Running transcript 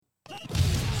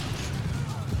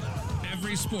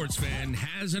Every sports fan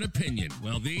has an opinion.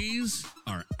 Well, these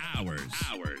are ours.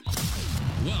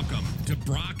 Welcome to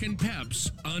Brock and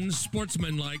Pep's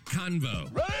Unsportsmanlike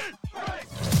Convo. Right.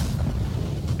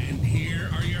 And here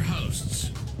are your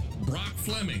hosts, Brock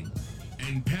Fleming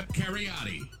and Pep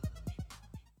Cariotti.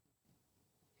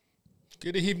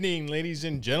 Good evening, ladies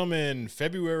and gentlemen.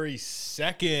 February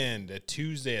 2nd, a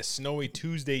Tuesday, a snowy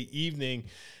Tuesday evening,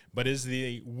 but is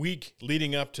the week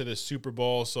leading up to the Super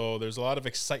Bowl, so there's a lot of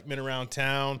excitement around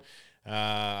town.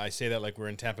 I say that like we're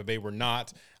in Tampa Bay. We're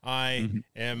not. I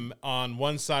am on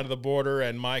one side of the border,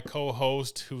 and my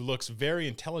co-host, who looks very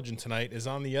intelligent tonight, is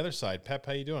on the other side. Pep,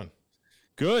 how you doing?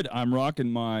 Good. I'm rocking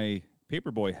my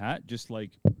Paperboy hat, just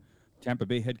like Tampa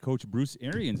Bay head coach Bruce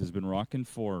Arians has been rocking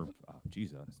for,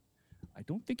 I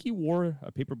don't think he wore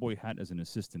a Paperboy hat as an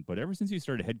assistant, but ever since he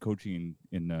started head coaching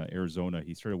in Arizona,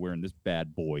 he started wearing this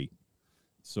bad boy.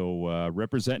 So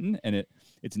representing, and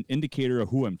it's an indicator of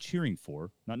who I'm cheering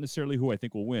for, not necessarily who I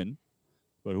think will win,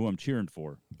 but who I'm cheering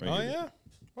for. Right here.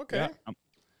 Yeah? Okay. Yeah,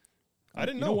 I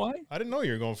didn't know. You know why? I didn't know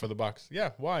you were going for the Bucs.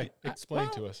 Yeah, why? Explain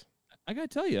to us. I got to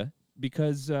tell you,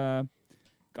 because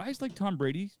guys like Tom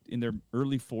Brady in their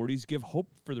early 40s give hope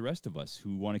for the rest of us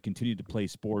who want to continue to play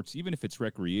sports, even if it's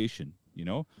recreation,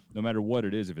 no matter what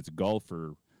it is, if it's golf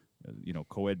or,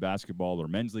 co-ed basketball or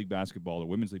men's league basketball or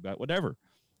women's league whatever.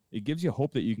 It gives you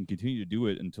hope that you can continue to do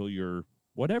it until you're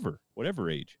whatever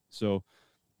age. So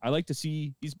I like to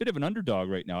see he's a bit of an underdog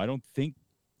right now. I don't think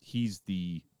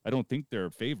they're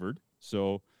favored.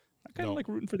 So I kind of like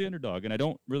rooting for the underdog, and I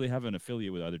don't really have an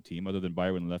affiliate with either team other than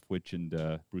Byron Leftwich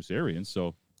and Bruce Arians.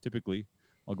 So typically,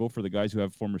 I'll go for the guys who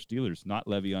have former Steelers, not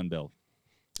Le'Veon Bell.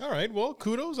 All right. Well,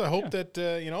 kudos. I hope that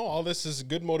all this is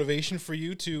good motivation for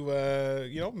you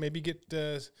to maybe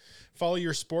follow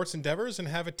your sports endeavors and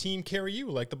have a team carry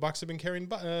you like the Bucs have been carrying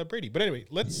Brady. But anyway,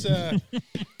 let's.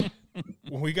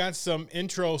 We got some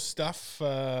intro stuff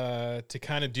to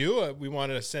kind of do. We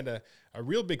wanted to send a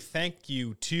real big thank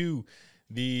you to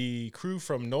the crew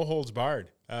from No Holds Barred.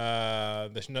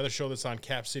 There's another show that's on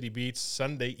Cap City Beats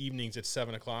Sunday evenings at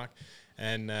 7:00.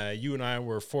 And you and I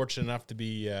were fortunate enough to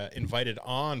be invited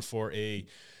on for a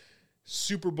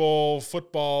Super Bowl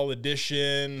football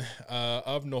edition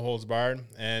of No Holds Barred.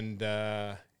 And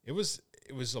it was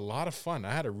a lot of fun.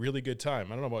 I had a really good time. I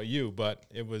don't know about you, but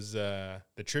it was the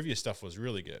trivia stuff was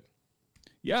really good.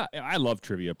 Yeah, I love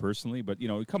trivia personally, but,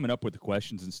 coming up with the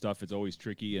questions and stuff, it's always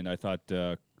tricky. And I thought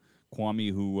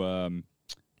Kwame, who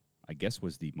I guess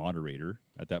was the moderator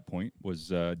at that point,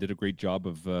 did a great job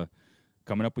of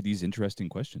coming up with these interesting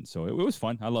questions. So it was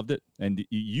fun. I loved it. And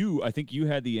I think you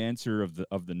had the answer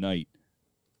of the night.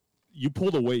 You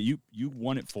pulled away. You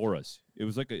won it for us. It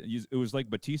was like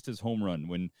Batista's home run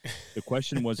when the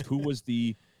question was who was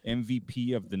the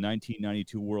MVP of the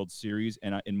 1992 World Series.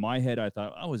 And in my head, I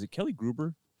thought, was it Kelly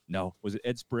Gruber? No. Was it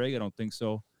Ed Sprague? I don't think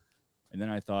so. And then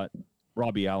I thought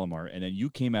Robbie Alomar. And then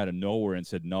you came out of nowhere and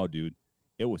said, no, dude,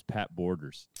 it was Pat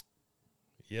Borders.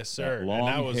 Yes, sir. That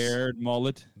long-haired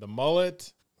mullet. The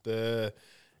mullet. He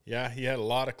had a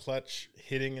lot of clutch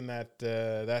hitting in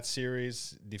that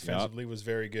series. Defensively was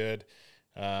very good.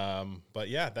 But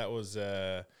yeah, that was.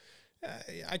 I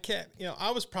can't.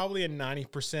 I was probably a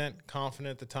 90%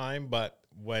 confident at the time, but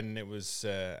when it was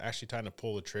actually time to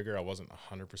pull the trigger, I wasn't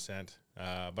 100%.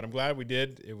 But I'm glad we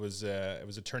did. It was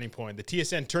a turning point, the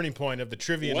TSN turning point of the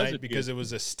trivia night because it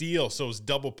was a steal, so it was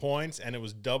double points and it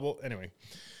was double anyway.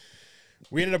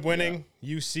 We ended up winning. Yeah.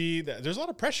 You see that there's a lot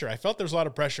of pressure. I felt there's a lot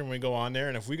of pressure when we go on there.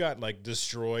 And if we got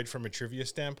destroyed from a trivia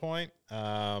standpoint,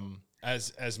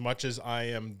 as much as I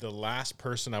am the last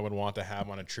person I would want to have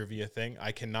on a trivia thing,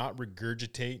 I cannot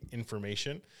regurgitate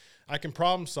information. I can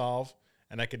problem solve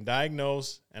and I can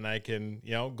diagnose and I can,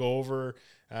 go over,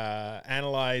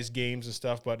 analyze games and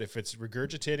stuff. But if it's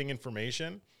regurgitating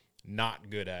information, not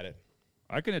good at it.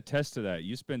 I can attest to that.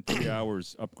 You spent 3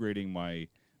 hours upgrading my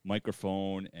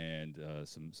microphone and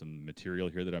some material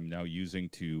here that I'm now using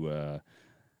to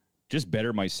just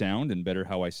better my sound and better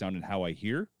how I sound and how I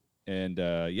hear. And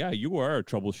you are a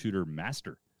troubleshooter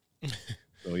master.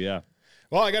 So yeah.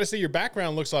 Well, I got to say your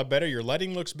background looks a lot better. Your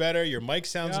lighting looks better. Your mic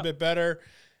sounds a bit better.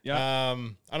 Yeah. I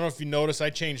don't know if you noticed,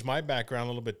 I changed my background a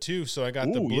little bit too. So I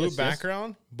got the blue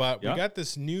background, but we got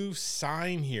this new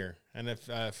sign here. And if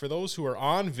for those who are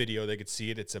on video, they could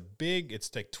see it. It's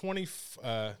it's like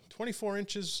 24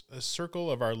 inches a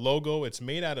circle of our logo. It's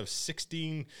made out of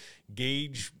 16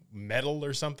 gauge metal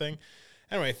or something.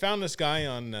 Anyway, I found this guy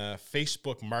on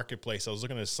Facebook Marketplace. I was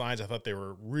looking at his signs. I thought they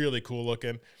were really cool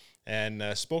looking. And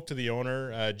spoke to the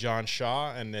owner, John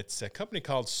Shaw, and it's a company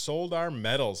called Soldar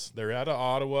Metals. They're out of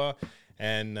Ottawa,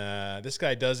 and this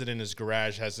guy does it in his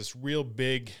garage, has this real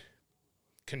big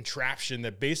contraption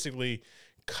that basically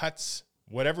cuts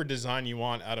whatever design you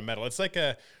want out of metal. It's like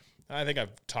I think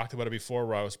I've talked about it before,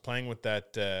 where I was playing with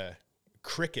that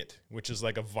Cricut, which is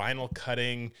like a vinyl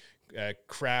cutting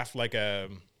craft, like a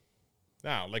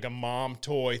mom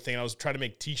toy thing. I was trying to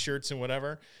make T-shirts and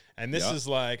whatever, and this is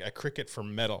like a Cricut for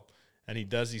metal, and he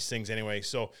does these things anyway.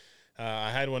 So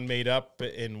I had one made up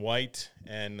in white,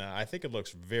 and I think it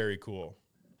looks very cool.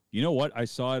 You know what? I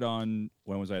saw it on,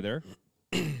 when was I there?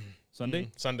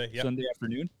 Sunday? Sunday, yeah. Sunday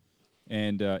afternoon.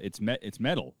 And it's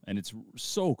metal, and it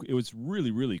was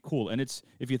really, really cool. And it's,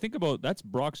 if you think about, that's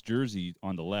Brock's jersey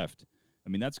on the left. I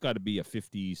mean, that's got to be a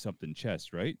 50-something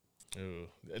chest, right? Ooh,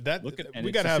 we got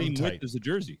to have them tight. Width as a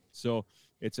jersey. So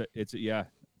it's a yeah.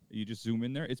 You just zoom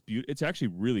in there. It's beautiful. It's actually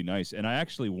really nice, and I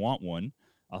actually want one.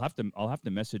 I'll have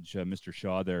to message Mr.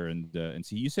 Shaw there and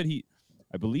see. You said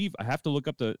I believe I have to look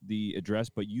up the address,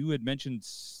 but you had mentioned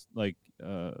like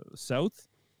south.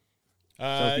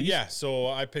 Yeah, so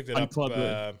I picked it Hunt up.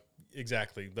 Club,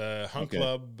 exactly, the Hunt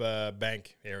Club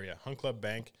Bank area. Hunt Club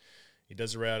Bank. He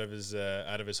does it right out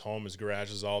of his home. His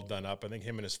garage is all done up. I think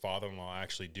him and his father-in-law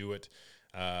actually do it.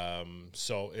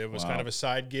 So it was kind of a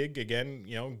side gig again.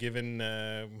 You know, given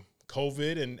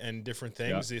COVID and different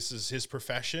things. Yeah. This is his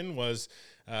profession was,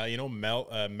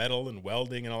 metal and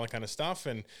welding and all that kind of stuff.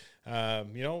 And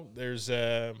there's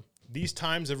these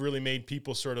times have really made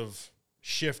people sort of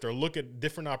shift or look at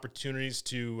different opportunities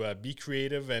to be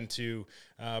creative and to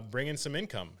bring in some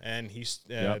income. And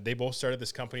they both started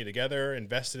this company together,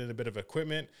 invested in a bit of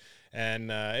equipment, and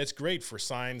it's great for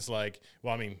signs like,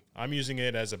 well, I mean, I'm using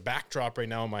it as a backdrop right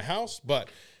now in my house, but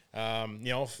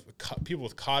people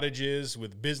with cottages,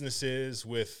 with businesses,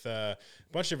 with a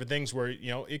bunch of different things where,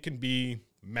 it can be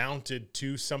mounted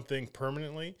to something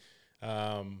permanently.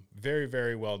 Very,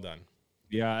 very well done.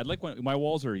 Yeah, I'd like when my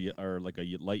walls are like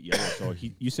a light yellow. So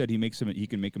you said he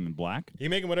can make them in black. You can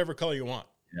make them whatever color you want.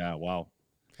 Yeah, wow.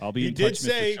 I'll be. He in did touch,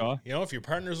 say, Mr. Shaw. If your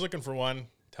partner's looking for one,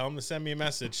 tell him to send me a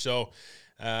message. So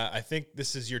I think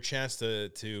this is your chance to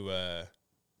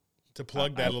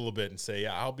plug that a little bit and say,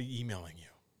 yeah, I'll be emailing you.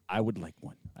 I would like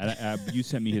one. You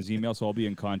sent me his email, so I'll be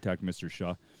in contact, Mr.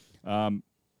 Shaw.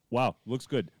 Wow, looks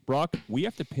good. Brock, we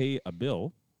have to pay a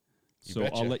bill, so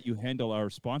I'll let you handle our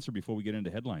sponsor before we get into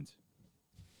headlines.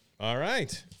 All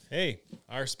right. Hey,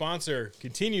 our sponsor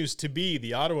continues to be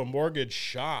the Ottawa Mortgage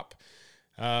Shop,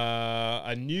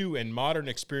 a new and modern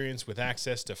experience with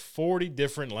access to 40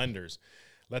 different lenders.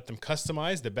 Let them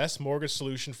customize the best mortgage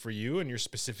solution for you and your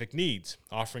specific needs.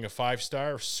 Offering a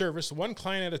 5-star service, one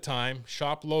client at a time.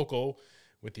 Shop local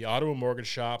with the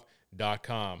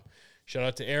OttawaMortgageShop.com. Shout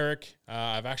out to Eric.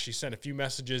 I've actually sent a few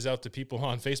messages out to people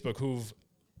on Facebook who've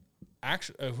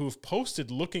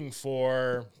posted looking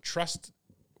for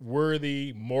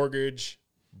trustworthy mortgage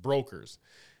brokers,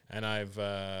 and I've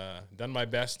done my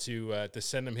best to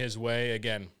send them his way.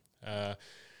 Again,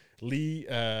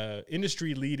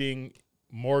 industry leading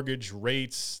mortgage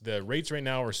rates. The rates right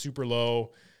now are super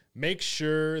low. Make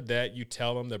sure that you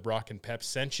tell them that Brock and Pep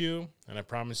sent you, and I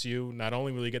promise you, not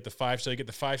only will you get the 5-star, you get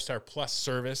the 5-star plus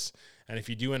service. And if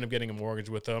you do end up getting a mortgage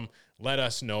with them, let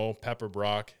us know, Pep or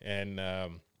Brock, and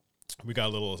we got a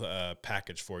little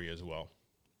package for you as well.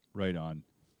 Right on.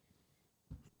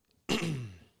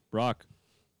 Brock,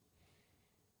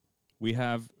 we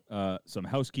have some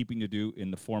housekeeping to do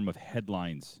in the form of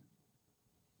headlines.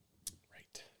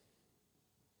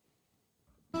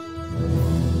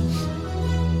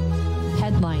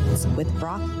 Headlines with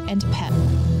Brock and Pep.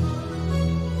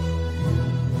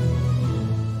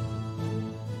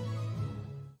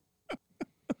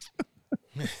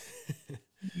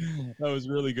 That was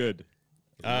really good.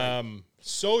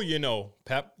 So,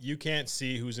 Pep, you can't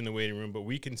see who's in the waiting room, but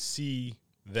we can see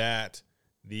that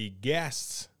the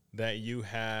guests that you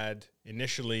had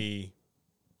initially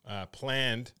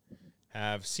planned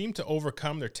have seemed to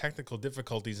overcome their technical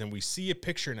difficulties, and we see a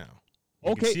picture now.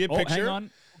 Okay. See a picture. Hang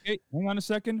on. Okay, hang on a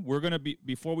second. We're going to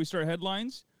before we start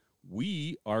headlines,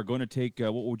 we are going to take,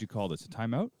 what would you call this, a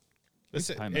timeout?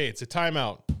 Hey, it's a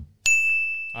timeout.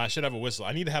 I should have a whistle.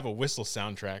 I need to have a whistle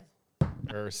soundtrack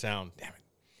or sound. Damn it.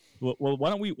 Well, why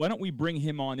don't we bring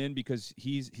him on in, because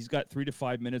he's got 3 to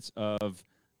 5 minutes of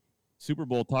Super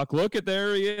Bowl talk. Look at,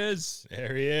 there he is.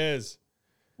 There he is.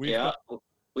 We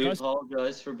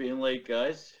apologize for being late,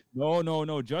 guys.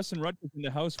 No. Justin Rutgers in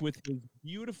the house with his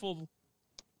beautiful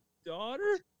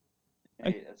daughter.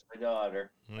 Hey, that's my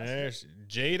daughter. There's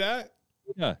Jada.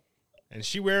 Yeah. And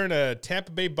she wearing a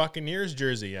Tampa Bay Buccaneers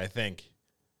jersey, I think.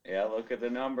 Yeah, look at the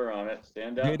number on it.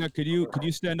 Stand up. Jada, could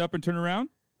you stand up and turn around?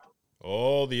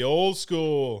 Oh, the old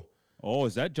school. Oh,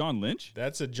 is that John Lynch?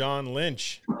 That's a John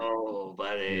Lynch. Oh. go,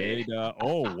 buddy.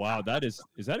 Oh, wow.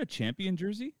 Is that a champion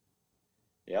jersey?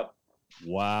 Yep.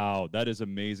 Wow. That is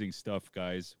amazing stuff,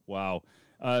 guys. Wow.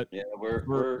 Yeah,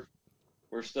 we're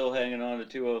still hanging on to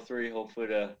 203, hopefully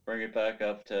to bring it back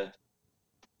up to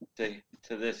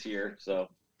this year. So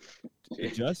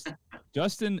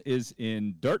Justin is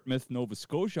in Dartmouth, Nova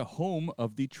Scotia, home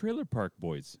of the Trailer Park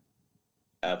Boys.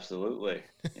 Absolutely.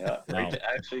 Yeah. Wow.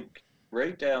 Actually,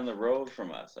 right down the road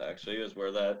from us, actually, is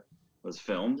where that was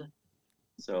filmed.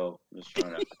 So I'm just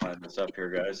trying to find this up here,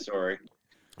 guys. Sorry.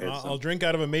 I'll drink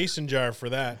out of a mason jar for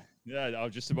that. Yeah, I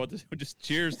was just about to just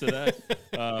cheers to that.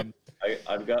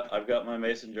 I've got my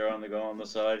mason jar on the go on the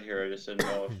side here. I just didn't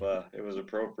know if it was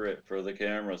appropriate for the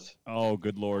cameras. Oh,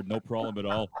 good Lord, no problem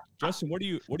at all. Justin, what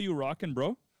are you rocking,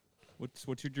 bro?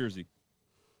 What's your jersey?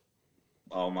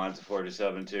 Oh, mine's a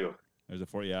 47 too. There's a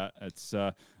 40. Yeah, it's.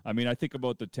 I mean, I think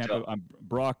about the Tampa.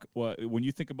 Brock. When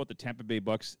you think about the Tampa Bay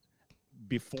Bucks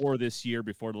before this year,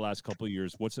 before the last couple of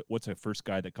years, what's the first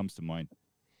guy that comes to mind?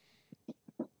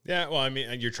 Yeah, well, I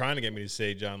mean, you're trying to get me to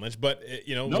say John Lynch, but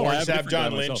No, Warren I have a Sapp, different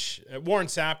John guy Lynch, Warren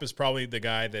Sapp is probably the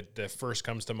guy that first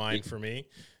comes to mind for me.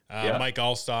 Yeah. Mike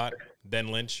Allstott, then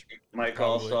Lynch. Mike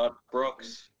Allstott,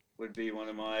 Brooks would be one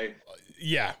of my.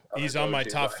 Yeah, he's on my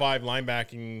top 5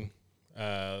 linebacking.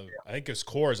 I think it was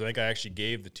cores. I think I actually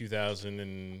gave the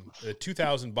 2,000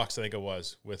 bucks. I think it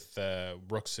was with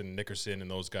Brooks and Nickerson and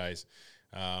those guys.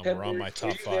 Were on my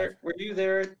top 5. Were you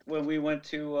there when we went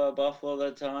to Buffalo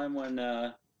that time when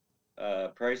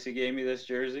Pricey gave me this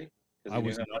jersey? Because I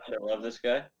knew how much I love this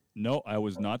guy. No, I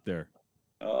was not there.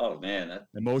 Oh man,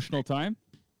 Emotional time?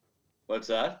 What's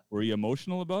that? Were you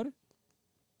emotional about it?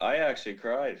 I actually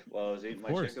cried while I was eating my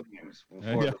chicken wings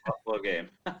before the Buffalo game.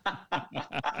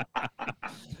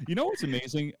 You know what's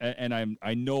amazing, and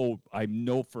I know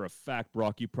for a fact,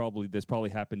 Brock, this probably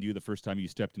happened to you the first time you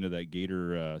stepped into that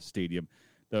Gator stadium.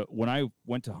 When I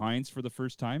went to Heinz for the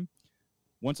first time,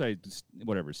 once I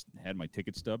had my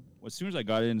ticket stub, as soon as I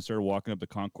got in and started walking up the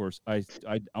concourse, I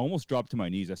almost dropped to my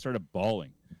knees. I started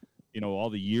bawling. All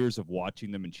the years of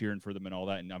watching them and cheering for them and all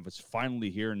that, and I was finally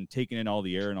here and taking in all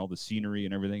the air and all the scenery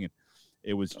and everything. And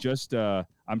it was just,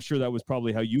 I'm sure that was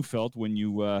probably how you felt when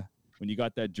you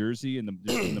got that jersey and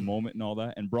in the moment and all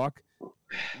that. And Brock,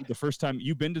 the first time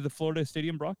you've been to the Florida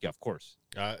Stadium, Brock? Yeah, of course.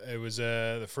 It was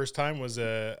the first time was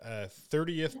a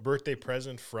 30th birthday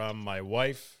present from my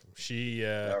wife. She,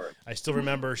 I still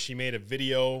remember she made a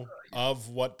video of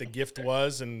what the gift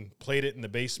was and played it in the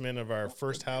basement of our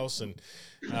first house. And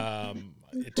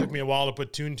it took me a while to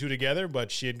put 2 and 2 together, but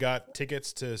she had got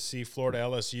tickets to see Florida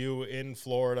LSU in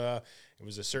Florida. It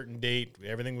was a certain date.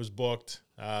 Everything was booked.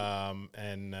 To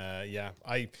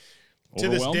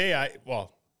this day,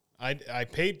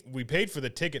 we paid for the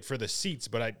ticket for the seats,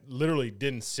 but I literally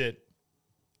didn't sit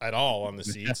at all on the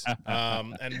seats.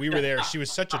 And we were there. She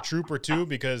was such a trooper too,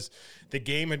 because the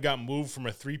game had got moved from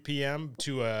a 3 p.m.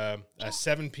 to a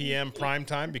 7 p.m. prime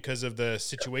time because of the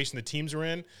situation the teams were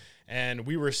in. And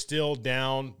we were still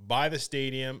down by the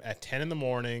stadium at 10 in the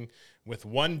morning with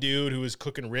one dude who was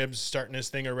cooking ribs, starting his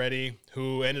thing already,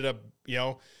 who ended up,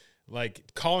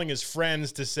 calling his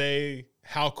friends to say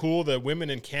how cool the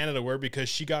women in Canada were because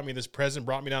she got me this present,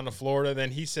 brought me down to Florida. Then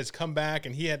he says, come back.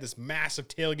 And he had this massive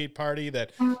tailgate party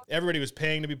that everybody was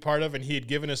paying to be part of. And he had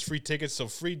given us free tickets. So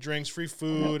free drinks, free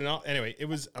food. And all. Anyway, it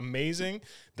was amazing.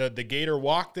 The Gator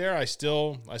walk there. I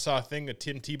saw a thing that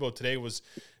Tim Tebow today was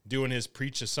doing his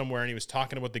preach somewhere. And he was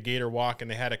talking about the Gator walk and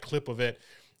they had a clip of it.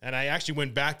 And I actually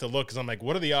went back to look because I'm like,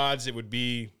 what are the odds it would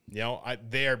be,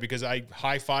 there? Because I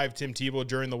high-fived Tim Tebow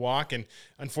during the walk. And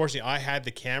unfortunately, I had the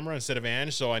camera instead of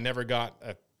Ange, so I never got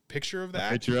a picture of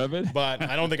that. A picture of it? But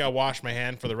I don't think I washed my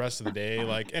hand for the rest of the day.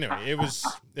 Anyway,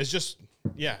 it's just,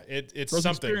 it's Those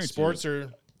something. Sports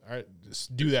are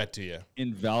do that to you.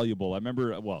 Invaluable. I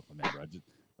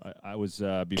was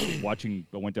watching,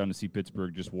 I went down to see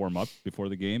Pittsburgh just warm up before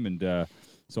the game. And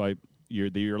so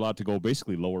you're allowed to go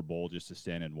basically lower bowl just to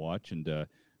stand and watch. And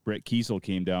Brett Kiesel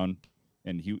came down,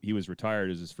 and he was retired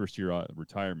as his first year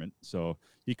retirement. So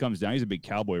he comes down. He's a big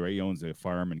cowboy, right? He owns a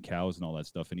farm and cows and all that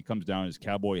stuff. And he comes down in his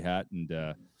cowboy hat and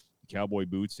cowboy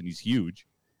boots, and he's huge.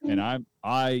 And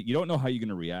you don't know how you're going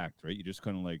to react, right? You just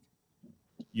kind of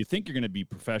you think you're going to be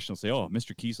professional, say, "Oh,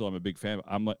 Mr. Kiesel, I'm a big fan."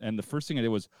 And the first thing I did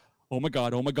was, "Oh my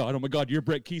God, you're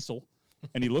Brett Kiesel."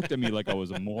 And he looked at me like I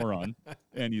was a moron.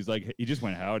 And he's like, he just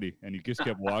went howdy. And he just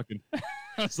kept walking.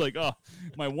 I was like, oh,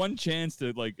 my one chance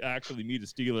to actually meet a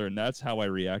Steeler. And that's how I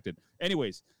reacted.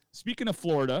 Anyways, speaking of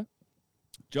Florida,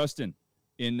 Justin,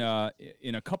 in a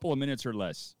couple of minutes or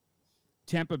less,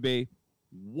 Tampa Bay,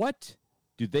 what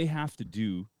do they have to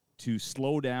do to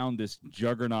slow down this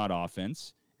juggernaut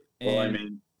offense? Well,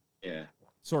 yeah.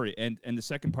 sorry, and the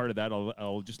second part of that,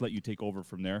 I'll just let you take over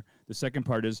from there. The second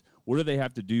part is, what do they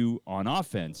have to do on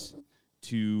offense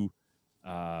to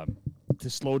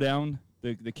slow down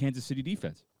the Kansas City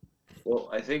defense? Well,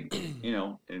 I think,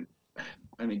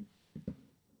 I mean,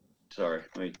 sorry,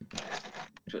 let me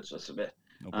switch this a bit.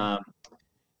 No problem.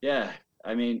 Yeah,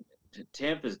 I mean,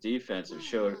 Tampa's defense has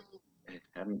showed.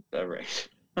 Haven't right.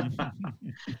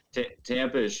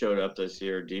 Tampa has showed up this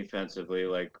year defensively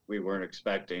like we weren't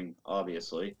expecting.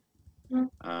 Obviously,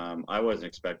 I wasn't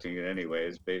expecting it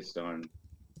anyways, based on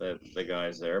the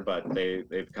guys there. But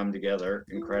they've come together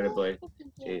incredibly.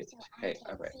 Jeez. Hey,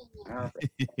 all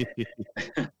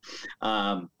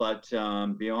right. But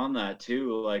beyond that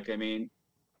too, like, I mean,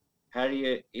 how do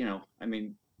you,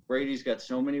 Brady's got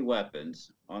so many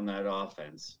weapons on that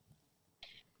offense.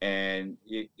 And,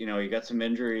 you got some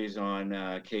injuries on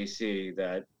KC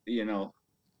that,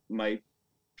 might,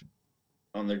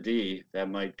 on their D, that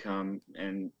might come.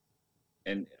 And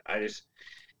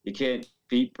you can't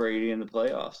beat Brady in the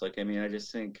playoffs. Like, I mean, I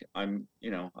just think I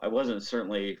wasn't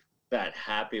certainly that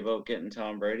happy about getting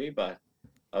Tom Brady, but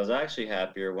I was actually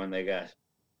happier when they got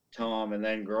Tom and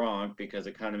then Gronk, because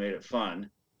it kind of made it fun.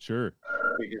 Sure.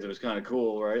 Because it was kind of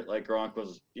cool, right? Like Gronk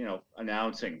was,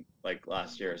 announcing like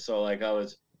last year. So like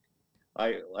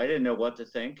I didn't know what to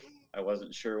think. I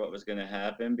wasn't sure what was going to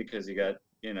happen because you got,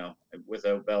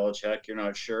 without Belichick, you're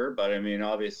not sure. But I mean,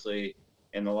 obviously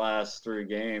in the last 3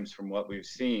 games from what we've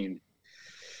seen,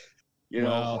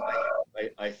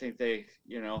 I think they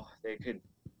could,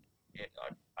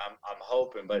 I'm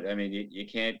hoping, but I mean, you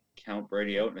can't count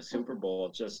Brady out in a Super Bowl.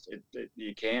 It's just,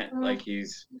 you can't, like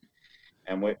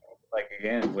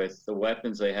with the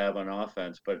weapons they have on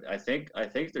offense. But I think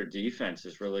their defense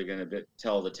is really going to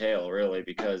tell the tale, really,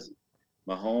 because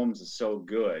Mahomes is so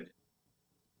good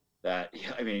that,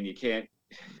 I mean, you can't,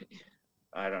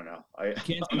 I don't know. I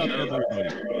can't.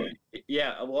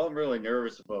 Yeah, well, I'm really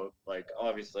nervous about, like,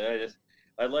 obviously,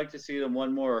 I'd like to see them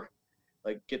one more,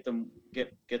 like, get them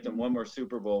one more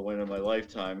Super Bowl win in my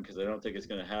lifetime, because I don't think it's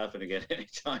going to happen again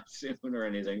anytime soon or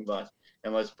anything. But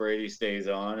unless Brady stays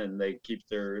on and they keep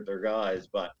their guys,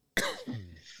 but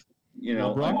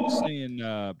well, Brock was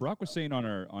saying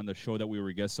on the show that we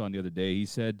were guests on the other day. He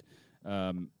said,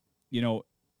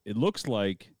 it looks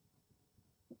like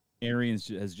Arians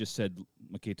has just said,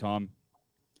 okay, Tom,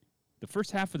 the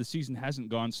first half of the season hasn't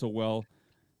gone so well.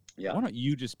 Yeah. Why don't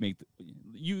you just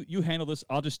you handle this?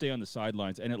 I'll just stay on the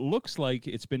sidelines. And it looks like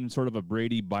it's been sort of a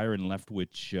Brady, Byron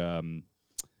Leftwich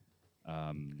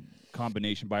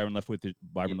combination. Byron Leftwich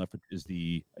is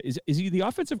he the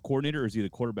offensive coordinator, or is he the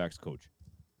quarterback's coach?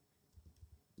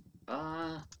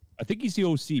 I think he's the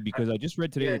OC, because I just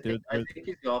read today that I think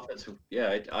he's the offensive.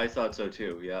 Yeah, I thought so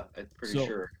too. Yeah, I'm pretty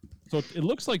sure. So it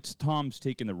looks like Tom's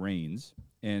taking the reins,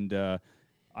 and I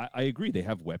agree. They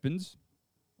have weapons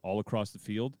all across the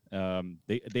field.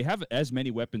 They have as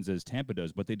many weapons as Tampa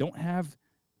does, but they don't have,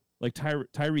 like,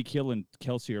 Tyreek Hill and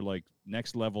Kelsey are like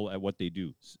next level at what they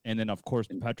do. And then, of course,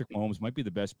 Patrick Mahomes might be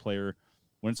the best player.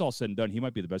 When it's all said and done, he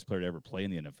might be the best player to ever play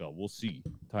in the NFL. We'll see.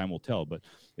 Time will tell, but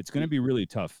it's going to be really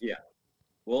tough. Yeah.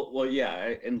 Well,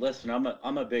 yeah. And listen,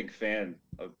 I'm a big fan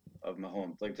of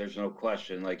Mahomes. Like, there's no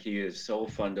question. Like, he is so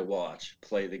fun to watch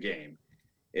play the game.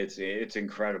 It's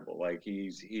incredible. Like,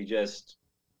 he just,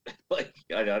 like,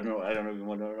 I don't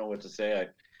know what to say.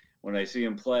 When I see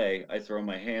him play, I throw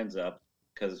my hands up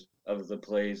because of the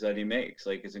plays that he makes.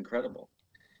 Like, it's incredible.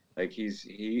 Like, he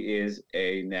is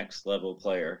a next level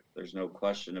player. There's no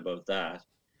question about that.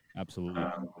 Absolutely.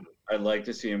 I'd like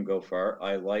to see him go far.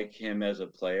 I like him as a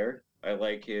player. I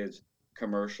like his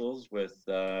commercials with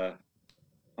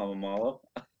Pomamalo.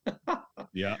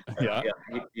 Yeah.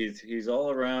 He's all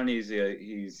around.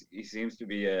 He seems to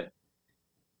be a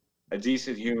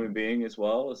decent human being as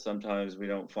well. Sometimes we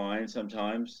don't find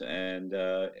sometimes, and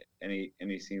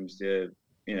he seems to,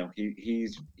 he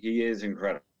is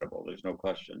incredible. There's no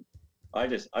question. I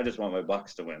just want my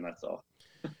Bucks to win. That's all.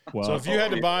 Well, so if you had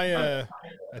to buy a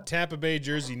Tampa Bay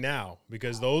jersey now,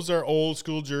 because those are old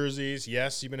school jerseys.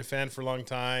 Yes, you've been a fan for a long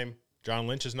time. John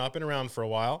Lynch has not been around for a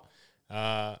while.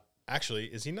 Actually,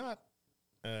 is he not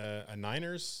a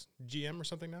Niners GM or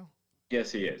something now?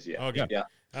 Yes, he is. Yeah. Okay.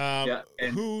 Yeah.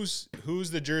 Who's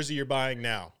the jersey you're buying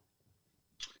now?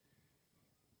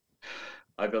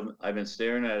 I've been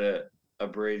staring at a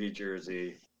Brady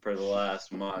jersey for the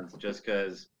last month, just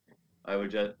because I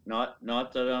would just not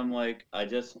that I'm like, I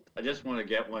just want to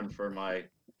get one for my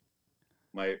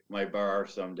bar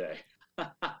someday.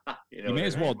 You may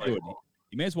as well do it.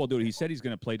 You may as well do it. He said he's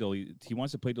going to play till he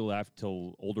wants to play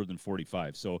till older than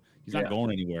 45. So he's not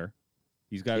going anywhere.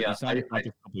 He's signed a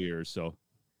couple years. So,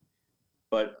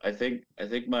 but I think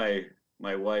my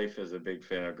my wife is a big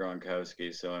fan of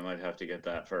Gronkowski, so I might have to get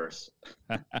that first.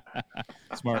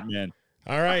 Smart man.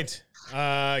 All right.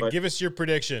 But- Give us your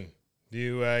prediction. Do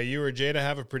you or Jada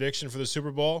have a prediction for the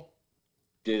Super Bowl?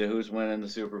 Jada, who's winning the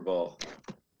Super Bowl?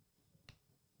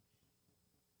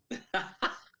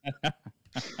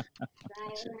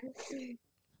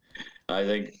 I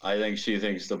think she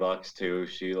thinks the Bucks too.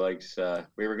 She likes.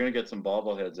 We were gonna get some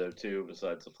bobbleheads out too,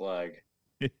 besides the flag.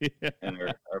 And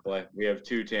we have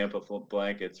 2 Tampa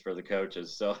blankets for the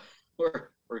couches, so we're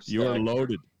You are stacked.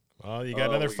 loaded. Well, you got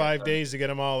Oh, another we got 5 time. days to get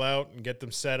them all out and get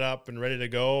them set up and ready to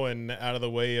go and out of the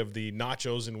way of the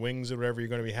nachos and wings or whatever you're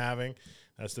going to be having.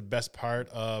 That's the best part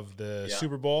of the Yeah.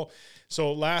 Super Bowl.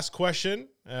 So last question,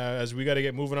 as we got to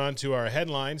get moving on to our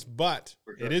headlines, but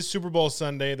For it sure. is Super Bowl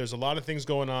Sunday. There's a lot of things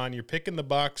going on. You're picking the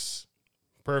Bucks.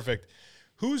 Perfect.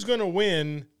 Who's going to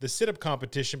win the sit-up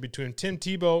competition between Tim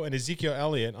Tebow and Ezekiel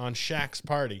Elliott on Shaq's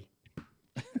party?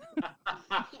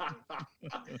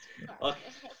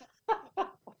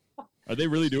 Are they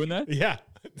really doing that? Yeah.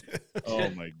 Oh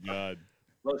my God.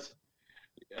 Let's.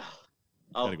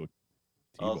 Gotta go.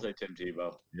 I'll Tebow. say Tim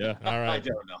Tebow. Yeah. All I right.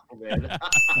 don't know, man.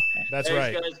 That's Thanks,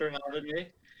 right. guys, for having me.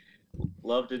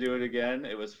 Love to do it again.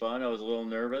 It was fun. I was a little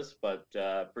nervous, but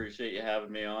appreciate you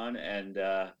having me on. And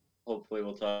hopefully,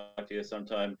 we'll talk to you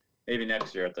sometime, maybe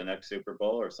next year at the next Super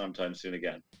Bowl or sometime soon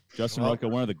again. Justin Well-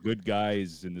 Rucka, one of the good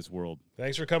guys in this world.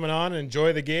 Thanks for coming on.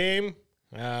 Enjoy the game.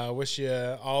 Wish you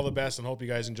all the best and hope you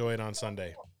guys enjoy it on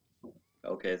Sunday.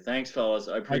 Okay. Thanks, fellas.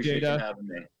 I appreciate you Jada. having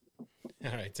me.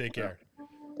 All right, take care.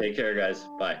 Take care, guys.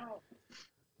 Bye.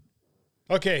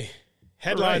 Okay,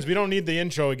 headlines. right. We don't need the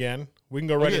intro again. We can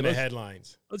go right Okay, into let's-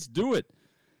 headlines. Let's do it.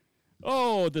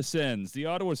 Oh, the Sens. The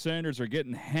Ottawa Senators are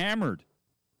getting hammered.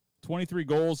 23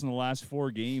 goals in the last 4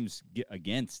 games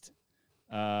against.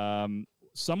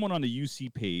 Someone on the UC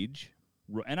page,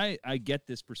 and I get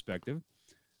this perspective,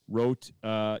 wrote,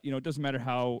 it doesn't matter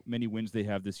how many wins they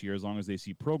have this year as long as they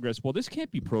see progress. Well, this can't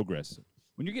be progress.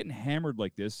 When you're getting hammered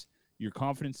like this, your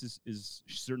confidence is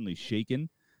certainly shaken.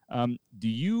 Do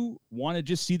you want to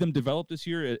just see them develop this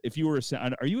year? If you were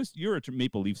you're a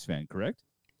Maple Leafs fan, correct?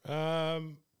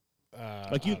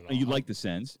 Like Like I don't know. you like the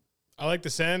Sens. I like the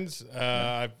Sens.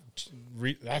 I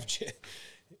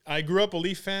grew up a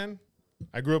Leaf fan.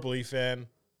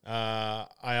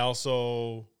 I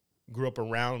also grew up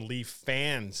around Leaf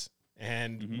fans.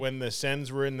 And when the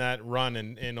Sens were in that run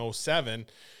in 2007,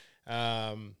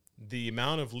 the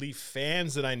amount of Leaf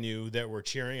fans that I knew that were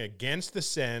cheering against the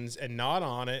Sens and not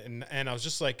on it. And I was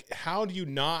just like, how do you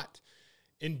not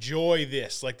enjoy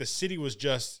this? Like the city was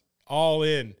just all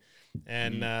in.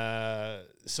 And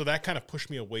so that kind of pushed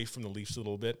me away from the Leafs a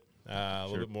little bit,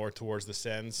 little bit more towards the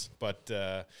Sens. But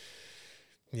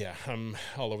yeah, I'm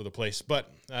all over the place.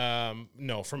 But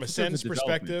no, from a Sens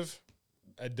development. perspective,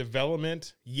 a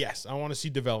development, yes, I want to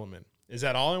see development. Is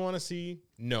that all I want to see?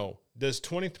 No. Does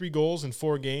 23 goals in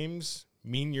 4 games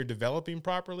mean you're developing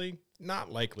properly?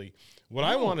 Not likely. What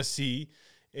I want to see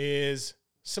is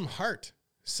some heart,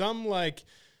 some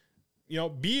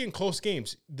be in close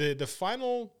games. The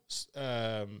final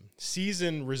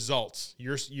season results,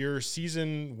 your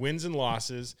season wins and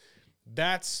losses,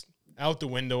 that's out the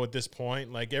window at this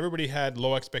point. Like everybody had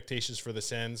low expectations for the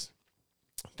Sens.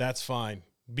 That's fine.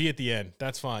 Be at the end.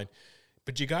 That's fine.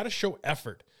 But you got to show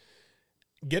effort.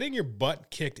 Getting your butt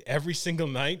kicked every single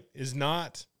night is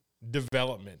not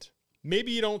development.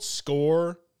 Maybe you don't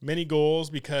score many goals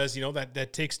because,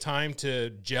 that takes time to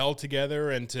gel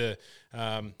together and to,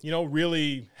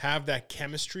 really have that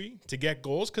chemistry to get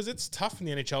goals because it's tough in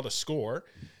the NHL to score.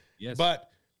 Yes. But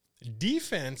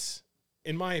defense,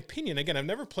 in my opinion, again, I've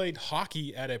never played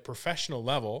hockey at a professional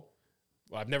level.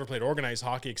 Well, I've never played organized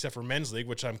hockey except for men's league,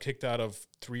 which I'm kicked out of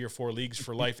 3 or 4 leagues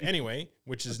for life anyway,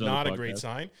 which is That's another not a great podcast.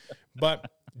 sign. But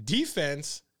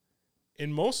defense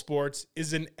in most sports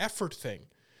is an effort thing.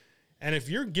 And if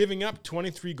you're giving up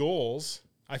 23 goals,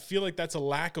 I feel like that's a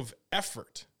lack of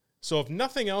effort. So if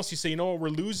nothing else, you say, we're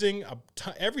losing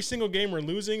every single game we're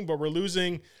losing, but we're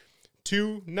losing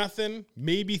 2-0,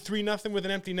 maybe 3-0 with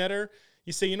an empty netter.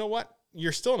 You say, you know what?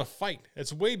 You're still in a fight.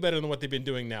 It's way better than what they've been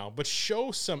doing now. But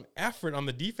show some effort on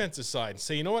the defensive side.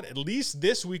 Say, you know what? At least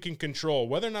this we can control.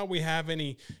 Whether or not we have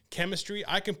any chemistry,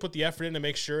 I can put the effort in to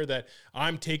make sure that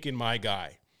I'm taking my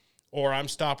guy or I'm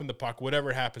stopping the puck,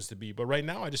 whatever it happens to be. But right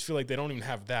now, I just feel like they don't even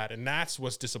have that. And that's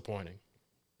what's disappointing.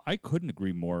 I couldn't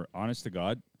agree more. Honest to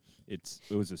God, it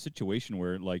was a situation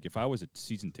where, like, if I was a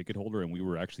season ticket holder and we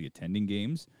were actually attending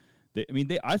games,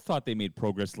 I thought they made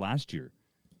progress last year,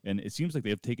 and it seems like they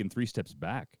have taken 3 steps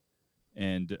back.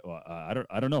 And I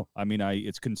don't know.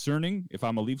 It's concerning. If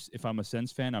I'm a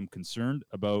Sens fan, I'm concerned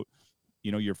about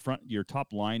your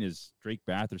top line is Drake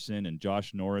Batherson and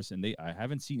Josh Norris, and I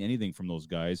haven't seen anything from those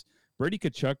guys. Brady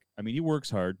Tkachuk, I mean, he works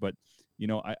hard, but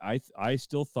I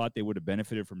still thought they would have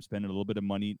benefited from spending a little bit of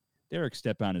money. Derek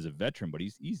Stepan is a veteran, but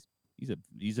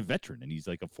he's a veteran, and he's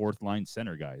like a fourth line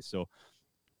center guy. So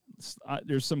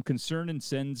there's some concern in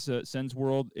Sens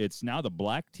world. It's now the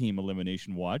black team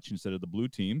elimination watch instead of the blue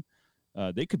team.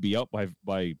 They could be out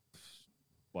by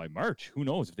March. Who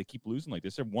knows if they keep losing like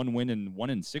this? They're 1 win and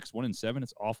 1-6, 1-7.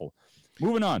 It's awful.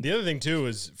 Moving on. The other thing too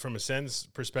is from a Sens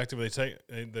perspective, they say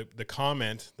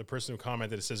the person who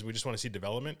commented, it says we just want to see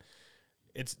development.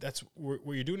 That's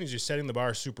what you're doing is you're setting the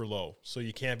bar super low, so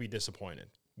you can't be disappointed,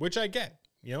 which I get.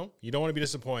 You don't want to be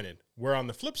disappointed. Where on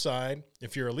the flip side,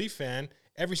 if you're a Leaf fan,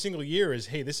 every single year is,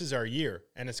 hey, this is our year,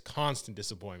 and it's constant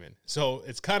disappointment. So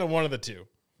it's kind of one of the two.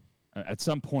 At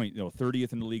some point,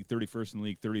 30th in the league, 31st in the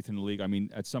league, 30th in the league. I mean,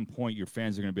 at some point, your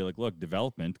fans are going to be like, look,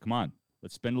 development, come on.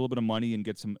 Let's spend a little bit of money and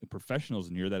get some professionals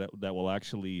in here that will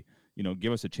actually,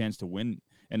 give us a chance to win.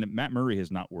 And Matt Murray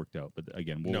has not worked out. But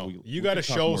again, you got to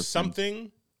show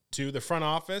something to the front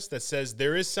office that says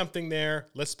there is something there.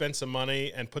 Let's spend some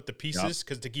money and put the pieces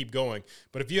to keep going.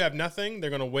 But if you have nothing, they're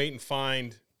going to wait and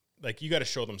find, you got to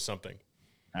show them something.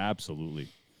 Absolutely.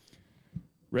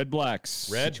 Red Blacks.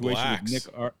 With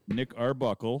Nick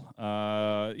Arbuckle.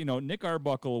 Nick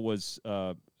Arbuckle was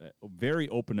very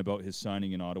open about his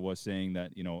signing in Ottawa, saying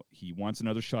that he wants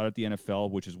another shot at the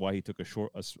NFL, which is why he took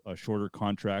a shorter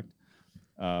contract.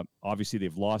 Obviously,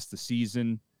 they've lost the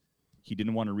season. He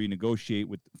didn't want to renegotiate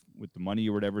with the money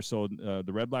or whatever, so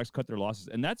the Red Blacks cut their losses,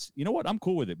 and that's what, I'm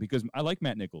cool with it because I like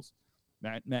Matt Nichols.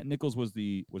 Matt Nichols was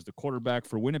the quarterback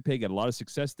for Winnipeg, had a lot of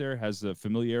success there, has a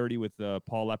familiarity with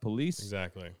Paul LaPolice.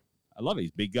 Exactly. I love it.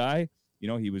 He's a big guy.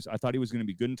 I thought he was going to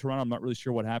be good in Toronto. I'm not really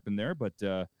sure what happened there, but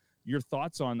your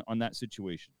thoughts on that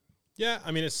situation? Yeah,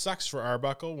 I mean, it sucks for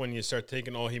Arbuckle when you start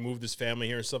thinking, he moved his family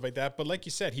here and stuff like that. But like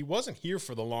you said, he wasn't here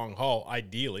for the long haul,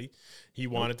 ideally. He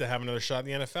wanted to have another shot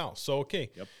in the NFL. So,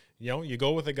 okay, you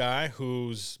go with a guy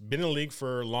who's been in the league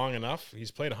for long enough.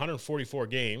 He's played 144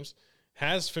 games,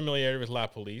 has familiarity with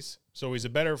LaPolice, so he's a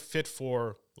better fit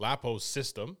for Lapo's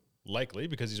system, likely,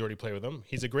 because he's already played with them.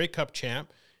 He's a Grey Cup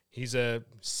champ. He's a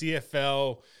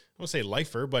CFL, I won't say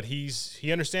lifer, but he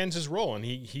understands his role, and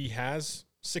he has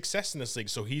success in this league,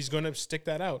 so he's going to stick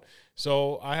that out.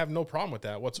 So I have no problem with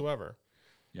that whatsoever.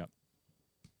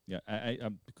 Yeah, I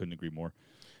couldn't agree more.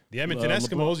 The Edmonton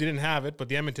Eskimos, you didn't have it, but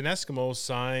the Edmonton Eskimos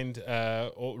signed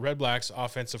Red Blacks old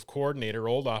offensive coordinator,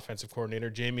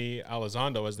 Jamie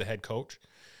Elizondo as the head coach.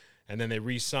 And then they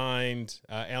re-signed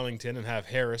Ellington and have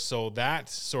Harris. So that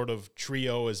sort of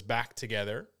trio is back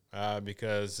together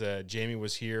because Jamie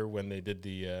was here when they did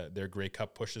their Grey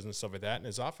Cup pushes and stuff like that, and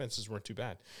his offenses weren't too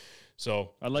bad.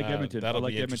 So I like Edmonton. That'll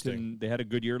be Edmonton. They had a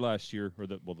good year last year,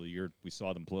 the year we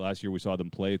saw them play. Last year we saw them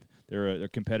play. They're a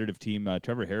competitive team.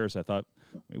 Trevor Harris, I thought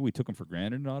maybe we took him for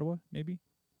granted in Ottawa. Maybe.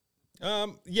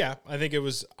 Yeah, I think it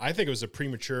was a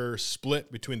premature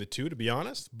split between the two, to be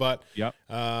honest. But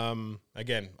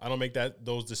again, I don't make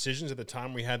those decisions at the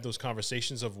time. We had those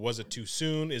conversations of, was it too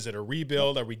soon? Is it a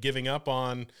rebuild? Are we giving up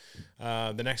on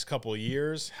the next couple of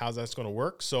years? How's that's going to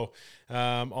work? So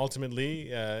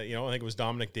ultimately, I think it was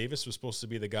Dominic Davis was supposed to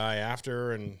be the guy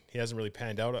after, and he hasn't really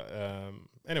panned out.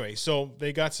 Anyway, so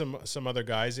they got some other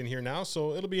guys in here now.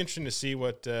 So it'll be interesting to see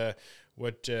what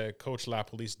Coach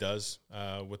LaPolice does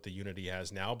with the unit he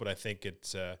has now, but I think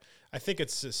it's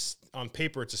on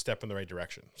paper it's a step in the right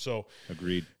direction. So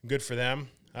agreed, good for them.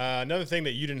 Another thing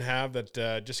that you didn't have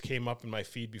that just came up in my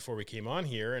feed before we came on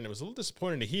here, and it was a little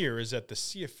disappointing to hear, is that the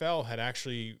CFL had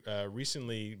actually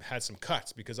recently had some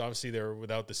cuts because obviously they were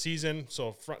without the season,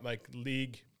 so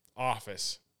league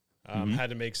office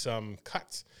had to make some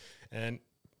cuts, and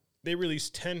they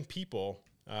released 10 people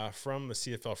from the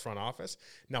CFL front office.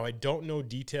 Now, I don't know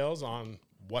details on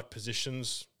what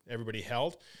positions everybody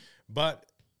held, but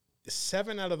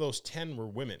 7 out of those 10 were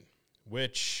women,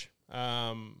 which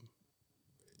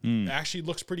actually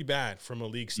looks pretty bad from a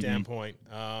league standpoint,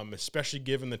 especially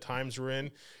given the times we're in.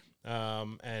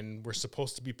 And we're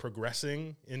supposed to be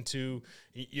progressing into,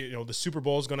 the Super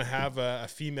Bowl is going to have a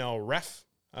female ref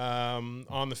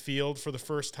on the field for the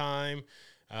first time.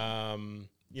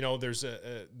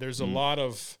 There's a lot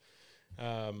of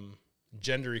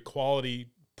gender equality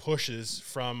pushes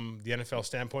from the NFL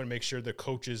standpoint to make sure the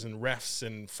coaches and refs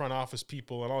and front office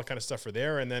people and all that kind of stuff are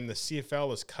there. And then the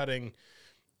CFL is cutting,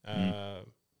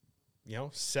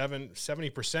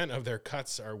 70% of their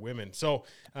cuts are women. So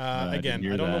again,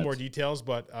 I don't know more details,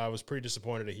 but I was pretty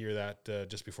disappointed to hear that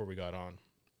just before we got on.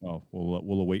 Oh,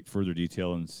 we'll await further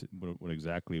detail and see what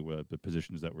exactly the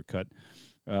positions that were cut.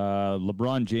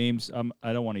 LeBron James.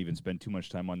 I don't want to even spend too much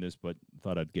time on this, but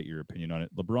thought I'd get your opinion on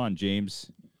it. LeBron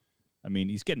James. I mean,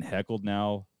 he's getting heckled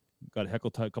now. Got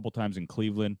heckled a couple times in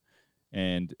Cleveland,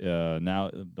 and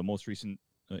now the most recent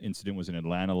incident was in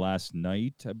Atlanta last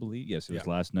night, I believe. Yes, it was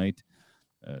last night.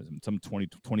 Some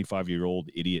 25-year-old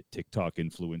idiot TikTok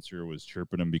influencer was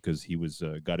chirping him because he was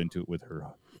got into it with her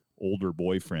older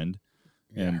boyfriend,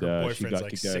 and she got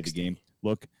kicked out of the game.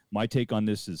 Look, my take on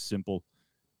this is simple.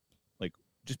 Like,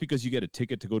 just because you get a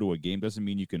ticket to go to a game doesn't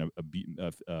mean you can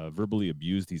verbally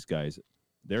abuse these guys.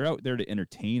 They're out there to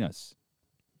entertain us.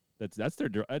 That's their.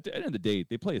 At the end of the day,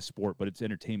 they play a sport, but it's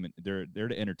entertainment. They're there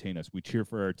to entertain us. We cheer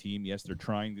for our team. Yes, they're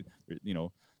trying,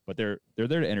 but they're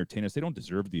there to entertain us. They don't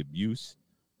deserve the abuse.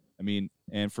 I mean,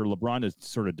 and for LeBron to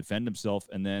sort of defend himself,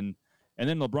 and then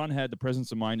LeBron had the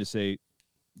presence of mind to say,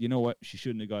 you know what, she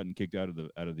shouldn't have gotten kicked out of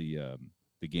the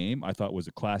game. I thought it was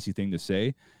a classy thing to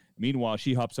say. Meanwhile,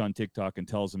 she hops on TikTok and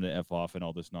tells him to F off and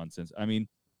all this nonsense. I mean,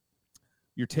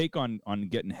 your take on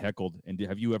getting heckled, and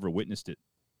have you ever witnessed it?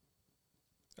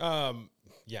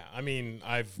 Yeah, I mean,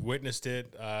 I've witnessed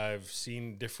it. I've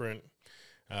seen different,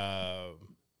 I've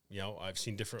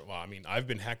seen different, well, I mean, I've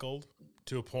been heckled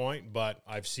to a point, but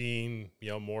I've seen,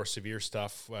 more severe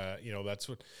stuff. That's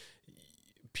what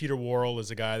Peter Worrell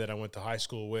is a guy that I went to high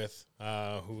school with,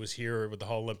 who was here with the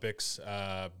Hull Olympics,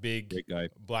 big guy,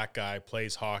 black guy,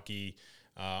 plays hockey,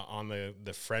 on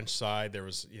the French side. There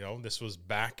was, this was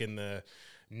back in the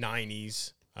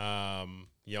 90s,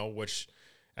 which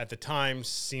at the time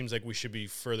seems like we should be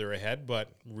further ahead,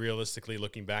 but realistically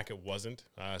looking back, it wasn't.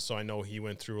 So I know he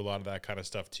went through a lot of that kind of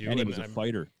stuff too. And he was a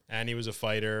fighter. And he was a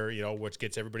fighter, which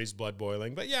gets everybody's blood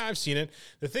boiling. But yeah, I've seen it.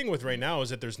 The thing with right now is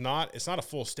that it's not a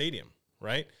full stadium,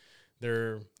 right?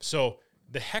 So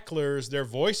the hecklers, their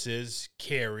voices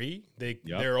carry.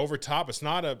 They're over top. It's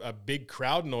not a big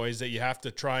crowd noise that you have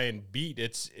to try and beat.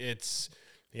 It's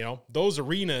those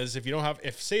arenas,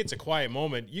 if say it's a quiet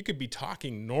moment, you could be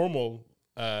talking normal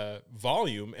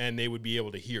volume and they would be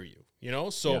able to hear you,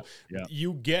 so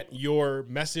you get your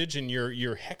message and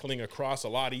you're heckling across a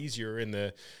lot easier in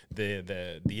the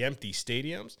empty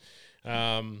stadiums.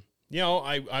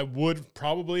 I would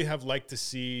probably have liked to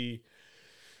see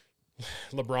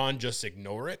LeBron just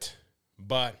ignore it,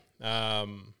 but there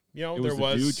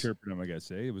was dude chirping him, I guess.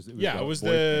 It was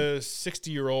the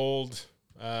 60-year-old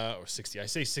or 60. I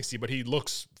say 60, but he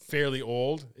looks fairly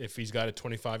old if he's got a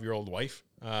 25-year-old wife.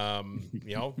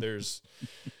 There's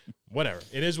whatever.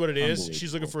 It is what it is.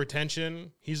 She's looking for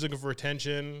attention. He's looking for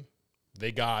attention.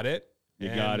 They got it.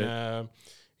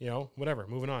 Whatever.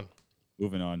 Moving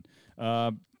on.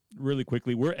 Really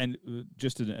quickly,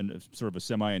 just in sort of a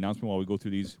semi-announcement while we go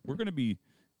through these, we're going to be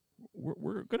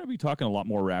talking a lot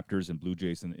more Raptors and Blue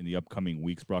Jays in the upcoming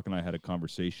weeks. Brock and I had a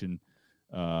conversation.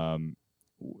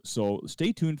 So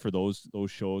stay tuned for those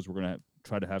shows. We're going to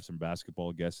try to have some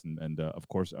basketball guests, and of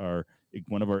course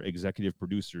one of our executive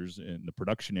producers in the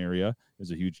production area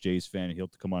is a huge Jays fan, and he'll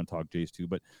come on and talk Jays too.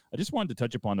 But I just wanted to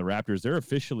touch upon the Raptors. They're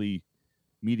officially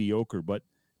mediocre, but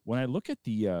when I look at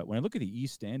the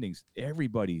East standings,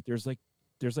 everybody there's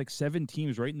like 7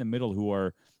 teams right in the middle who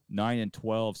are 9-12,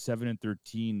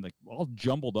 7-13, like all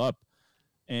jumbled up,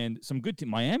 and some good team.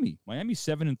 Miami's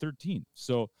 7-13.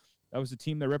 So that was the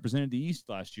team that represented the East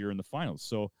last year in the finals.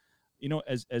 So,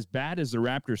 as bad as the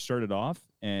Raptors started off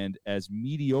and as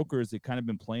mediocre as they've kind of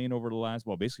been playing over the last,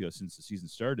 basically since the season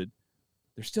started,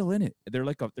 they're still in it. They're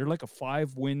like a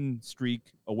 5-win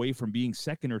streak away from being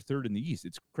second or third in the East.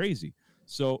 It's crazy.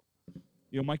 So,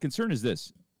 my concern is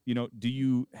this. Do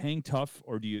you hang tough,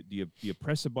 or do you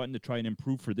press a button to try and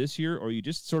improve for this year, or you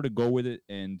just sort of go with it?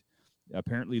 And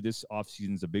apparently this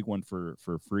offseason is a big one for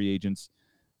free agents.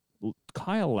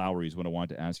 Kyle Lowry is what I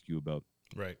wanted to ask you about.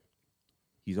 Right.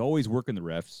 He's always working the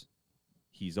refs.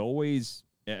 He's always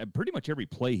pretty much every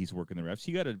play he's working the refs.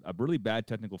 He got a really bad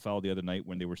technical foul the other night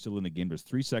when they were still in the game. There's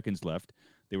 3 seconds left.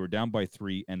 They were down by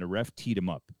 3, and the ref teed him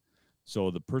up.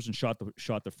 So the person shot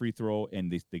the free throw,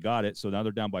 and they got it. So now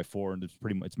they're down by 4, and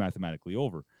it's mathematically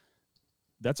over.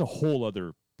 That's a whole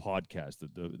other podcast.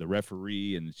 The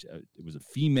referee, and it was a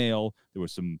female. There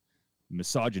was some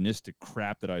misogynistic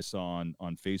crap that I saw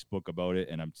on Facebook about it,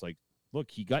 and I'm just like,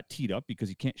 look, he got teed up because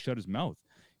he can't shut his mouth.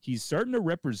 He's starting to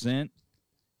represent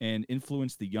and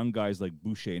influence the young guys like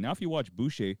Boucher. Now, if you watch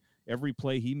Boucher, every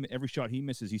shot he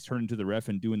misses, he's turning to the ref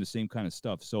and doing the same kind of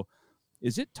stuff. So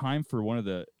is it time for one of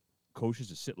the coaches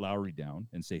to sit Lowry down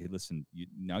and say, hey, listen,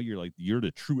 you're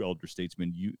the true elder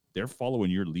statesman. They're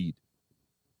following your lead.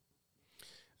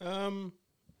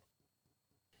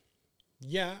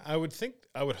 Yeah, I would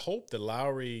hope that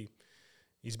Lowry,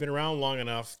 he's been around long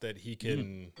enough that he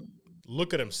can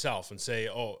look at himself and say,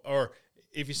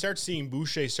 if you start seeing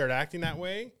Boucher start acting that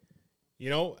way,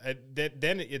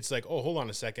 then it's like, oh, hold on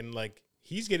a second. Like,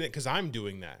 he's getting it because I'm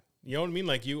doing that. You know what I mean?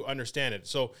 Like, you understand it.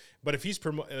 So, but if he's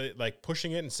like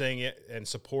pushing it and saying it and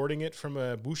supporting it from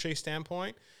a Boucher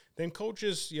standpoint, then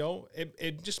coaches,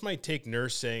 it just might take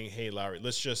Nurse saying, hey, Lowry,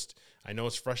 I know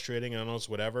it's frustrating. I know it's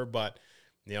whatever, but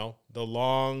the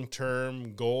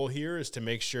long-term goal here is to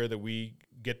make sure that we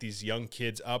get these young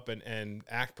kids up and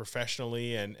act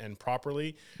professionally and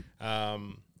properly.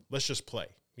 Let's just play.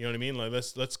 You know what I mean? Like,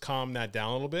 let's calm that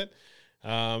down a little bit.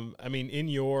 I mean, in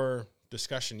your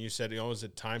discussion, you said, is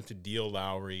it time to deal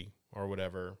Lowry or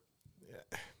whatever?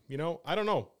 I don't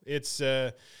know. It's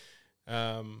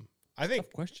I think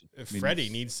Freddie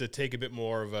needs to take a bit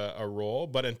more of a role,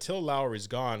 but until Lowry's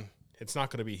gone, it's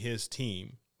not going to be his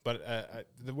team. But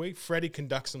the way Freddie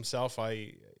conducts himself,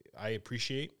 I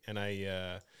appreciate, and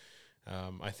I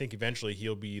think eventually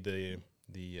he'll be the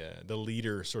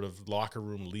leader, sort of locker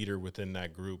room leader within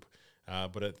that group.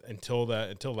 But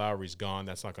until Lowry's gone,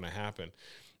 that's not going to happen.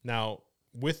 Now,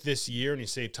 with this year, and you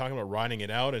say talking about riding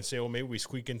it out and say, well, maybe we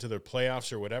squeak into the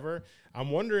playoffs or whatever. I'm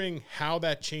wondering how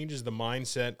that changes the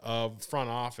mindset of front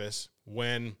office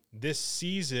when this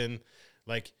season,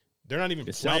 like, they're not even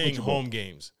playing home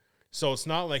games. So it's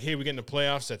not like, hey, we get in the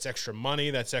playoffs, that's extra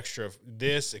money, that's extra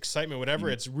this, excitement, whatever.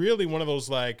 Mm-hmm. It's really one of those,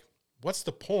 like, what's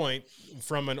the point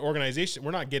from an organization?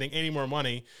 We're not getting any more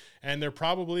money, and they're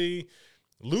probably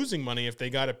losing money if they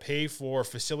got to pay for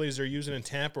facilities they're using in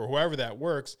Tampa or whoever that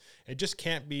works. It just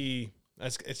can't be,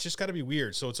 it's just got to be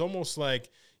weird. So it's almost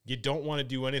like you don't want to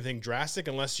do anything drastic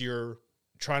unless you're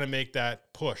trying to make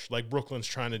that push like Brooklyn's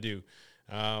trying to do.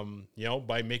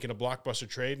 By making a blockbuster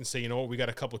trade and say, we got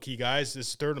a couple of key guys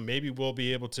this third, and maybe we'll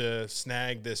be able to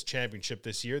snag this championship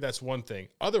this year. That's one thing.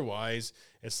 Otherwise,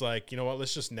 it's like,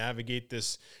 let's just navigate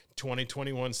this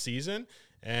 2021 season,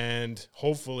 and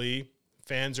hopefully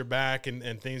fans are back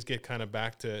and things get kind of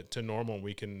back to normal, and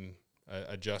we can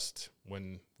adjust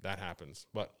when that happens.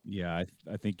 But yeah,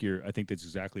 I think that's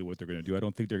exactly what they're going to do. I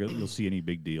don't think you'll see any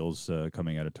big deals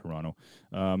coming out of Toronto.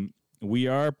 We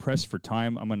are pressed for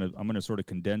time. I'm gonna sort of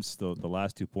condense the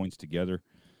last 2 points together.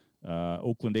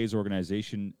 Oakland A's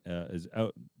organization is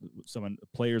out. Some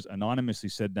players anonymously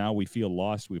said, now we feel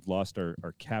lost. We've lost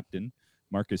our captain,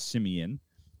 Marcus Semien,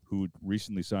 who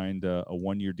recently signed a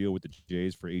 1-year deal with the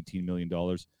Jays for $18 million.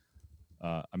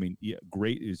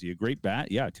 Great. Is he a great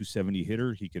bat? Yeah, 270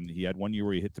 hitter. He had 1 year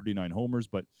where he hit 39 homers,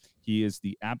 but he is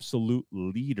the absolute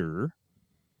leader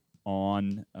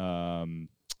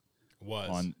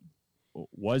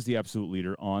was the absolute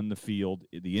leader on the field,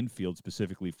 the infield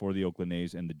specifically for the Oakland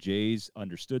A's, and the Jays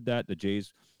understood that. The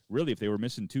Jays, really, if they were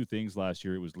missing two things last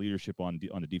year, it was leadership on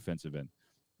the defensive end,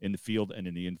 in the field and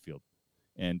in the infield.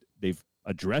 And they've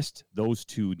addressed those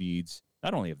two needs.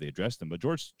 Not only have they addressed them, but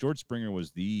George Springer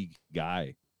was the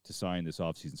guy to sign this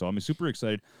offseason. So I'm super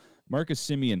excited. Marcus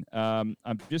Semien, I'm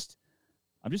just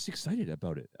excited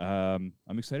about it. I'm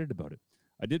excited about it.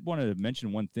 I did want to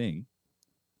mention one thing.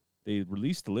 They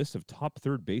released the list of top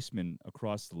third basemen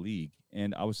across the league,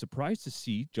 and I was surprised to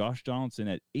see Josh Donaldson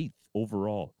at 8th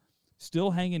overall,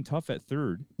 still hanging tough at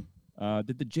third.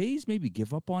 Did the Jays maybe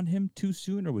give up on him too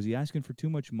soon, or was he asking for too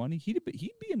much money? He'd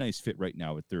be a nice fit right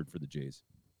now at third for the Jays.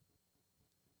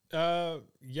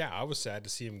 Yeah, I was sad to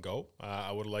see him go.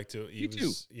 I would have liked to. He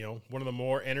was, one of the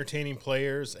more entertaining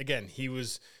players. Again, he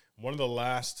was one of the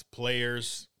last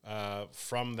players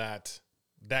from that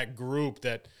group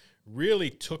that really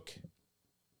took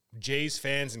Jays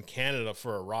fans in Canada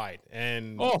for a ride.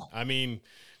 And Mike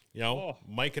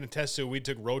can attest to it. We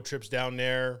took road trips down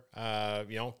there,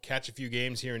 catch a few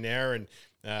games here and there, and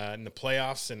in the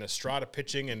playoffs, and Estrada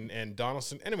pitching and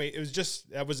Donaldson. Anyway,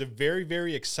 that was a very,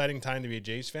 very exciting time to be a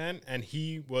Jays fan, and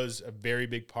he was a very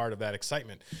big part of that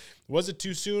excitement. Was it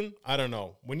too soon? I don't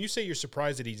know. When you say you're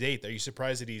surprised that he's 8th, are you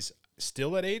surprised that he's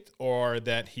still at 8th or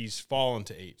that he's fallen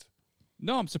to 8th?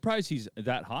 No, I'm surprised he's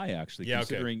that high, actually. Yeah,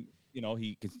 considering,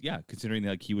 considering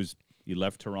like he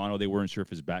left Toronto, they weren't sure if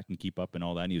his back can keep up and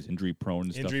all that, and he was injury prone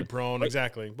and stuff.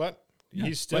 Exactly. But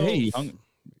he's still he's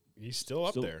still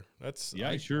up there. That's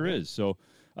he sure is. So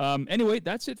anyway,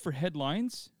 that's it for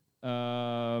headlines. We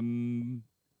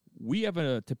have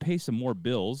to pay some more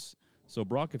bills. So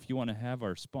Brock, if you want to have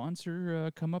our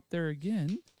sponsor come up there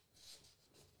again.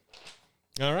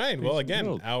 All right. Well,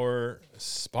 again, our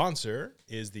sponsor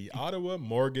is the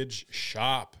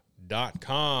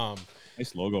OttawaMortgageShop.com.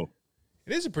 Nice logo.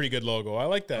 It is a pretty good logo. I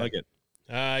like that. I like it.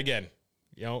 Again,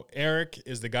 Eric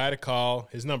is the guy to call.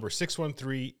 His number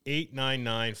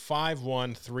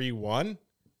 613-899-5131.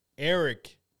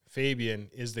 Eric Fabian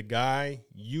is the guy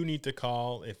you need to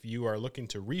call if you are looking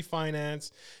to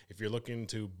refinance, if you're looking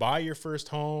to buy your first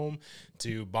home,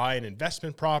 to buy an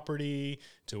investment property,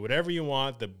 to whatever you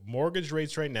want. The mortgage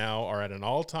rates right now are at an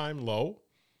all-time low,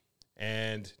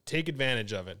 and take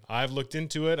advantage of it. I've looked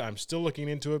into it. I'm still looking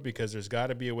into it because there's got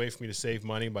to be a way for me to save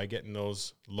money by getting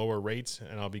those lower rates,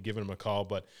 and I'll be giving them a call.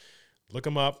 But look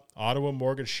them up,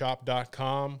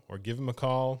 ottawamortgageshop.com, or give them a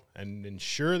call and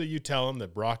ensure that you tell them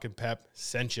that Brock and Pep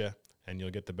sent you, and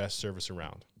you'll get the best service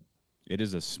around. It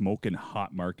is a smoking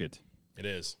hot market. It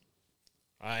is.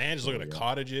 And just looking at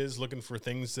cottages, looking for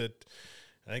things that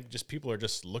I think just people are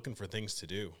just looking for things to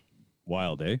do.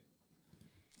 Wild, eh?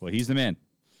 Well, he's the man.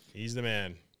 He's the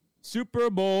man. Super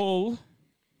Bowl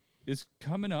is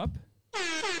coming up.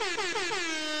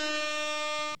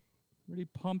 Pretty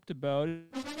pumped about it.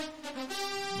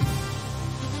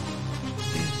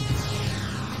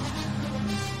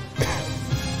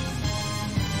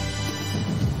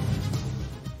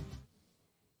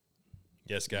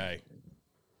 Yes, guy.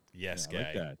 Yes,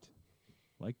 Yeah, guy.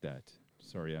 Like that.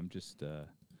 Sorry, I'm just. There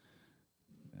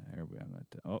we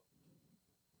are.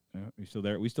 You still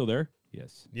there? We still there?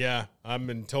 Yes. Yeah, I've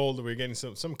been told that we're getting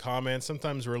some comments.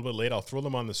 Sometimes we're a little bit late. I'll throw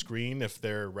them on the screen if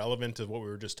they're relevant to what we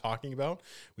were just talking about.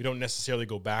 We don't necessarily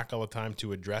go back all the time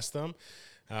to address them.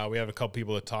 We have a couple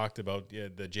people that talked about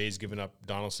the Jays giving up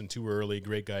Donaldson too early.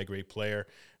 Great guy, great player.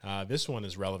 This one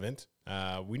is relevant.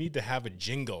 We need to have a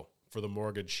jingle for the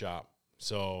mortgage shop.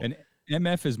 So And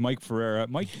MF is Mike Ferreira.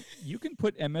 Mike, you can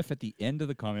put MF at the end of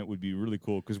the comment. Would be really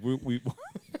cool because we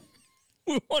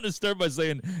we want to start by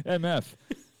saying MF,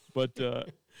 but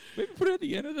maybe put it at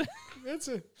the end of the. that's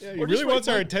a yeah. He Or really just wants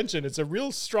write our Mike. attention. It's a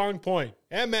real strong point.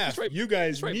 MF, you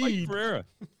guys Just write need Mike Ferreira.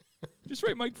 Just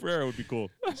write Mike Ferreira would be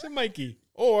cool. say Mikey,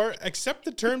 or accept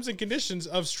the terms and conditions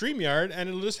of StreamYard, and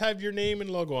it'll just have your name and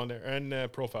logo on there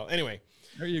and profile. Anyway,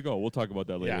 There you go. We'll talk about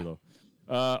that later, Yeah. though.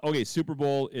 Okay, Super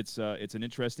Bowl. It's an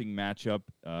interesting matchup.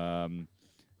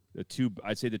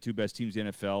 I'd say the two best teams in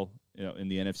the NFL, in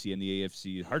the NFC and the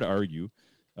AFC. Hard to argue.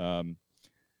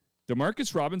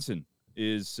 Demarcus Robinson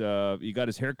is he got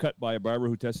his hair cut by a barber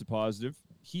who tested positive.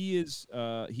 He is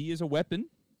a weapon.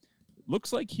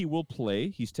 Looks like he will play.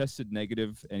 He's tested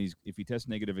negative, and if he tests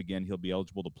negative again, he'll be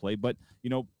eligible to play. But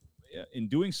in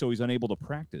doing so, he's unable to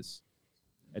practice.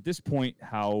 At this point,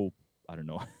 how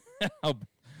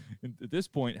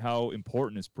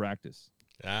important is practice?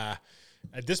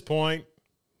 at this point,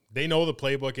 they know the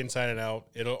playbook inside and out.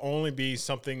 It'll only be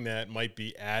something that might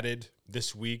be added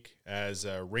this week as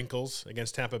wrinkles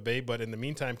against Tampa Bay. But in the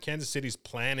meantime, Kansas City's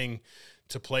planning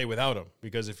to play without him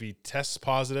because if he tests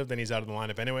positive, then he's out of the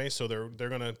lineup anyway. So they're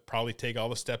going to probably take all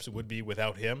the steps it would be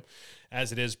without him.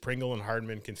 As it is, Pringle and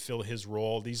Hardman can fill his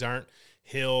role. These aren't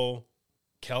Hill,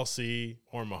 Kelsey,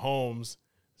 or Mahomes.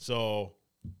 So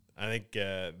I think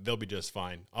they'll be just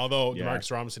fine. Although Demarcus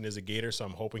Robinson is a Gator, so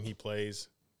I'm hoping he plays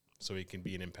so he can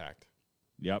be an impact.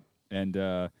 Yep. And,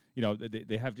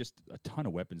 they have just a ton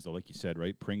of weapons, though, like you said,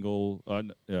 right? Pringle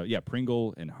and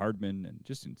Hardman and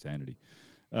just insanity.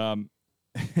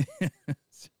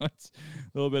 So it's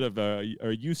a little bit of our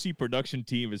UC production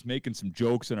team is making some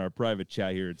jokes in our private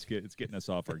chat here. It's getting us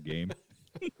off our game.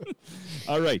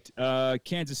 All right.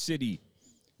 Kansas City,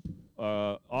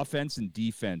 offense and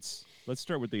defense. Let's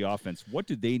start with the offense. What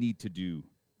do they need to do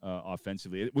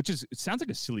offensively? It sounds like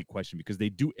a silly question because they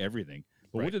do everything.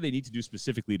 But Right. what do they need to do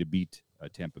specifically to beat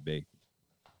Tampa Bay?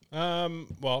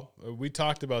 Well, we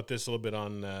talked about this a little bit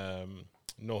on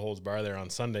No Holds Bar there on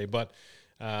Sunday, but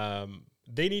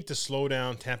they need to slow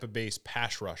down Tampa Bay's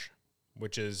pass rush,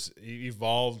 which has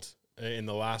evolved in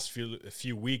the last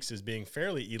few weeks as being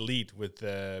fairly elite with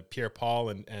Pierre-Paul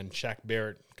and Shaq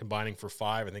Barrett combining for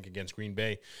 5, I think, against Green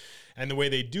Bay. And the way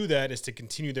they do that is to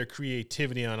continue their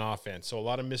creativity on offense. So a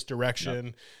lot of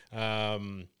misdirection, a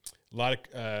lot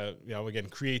of, again,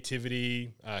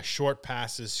 creativity, short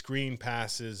passes, screen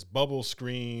passes, bubble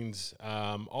screens,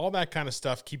 all that kind of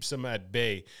stuff keeps them at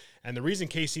bay. And the reason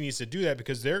KC needs to do that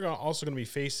because they're also going to be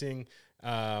facing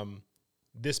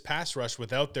this pass rush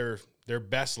without their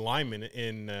best lineman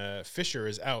in Fisher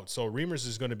is out. So Reimers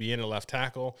is going to be in at left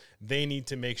tackle. They need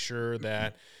to make sure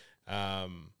that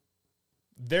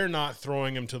they're not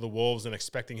throwing him to the wolves and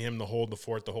expecting him to hold the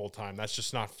fort the whole time. That's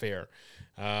just not fair.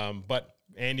 But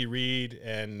Andy Reid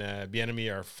and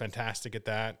Bieniemy are fantastic at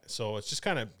that. So it's just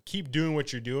kind of keep doing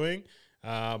what you're doing,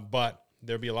 but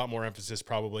there'll be a lot more emphasis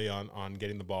probably on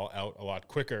getting the ball out a lot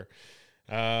quicker.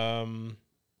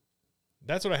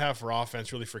 That's what I have for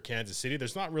offense really for Kansas City.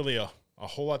 There's not really a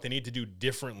whole lot they need to do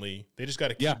differently. They just got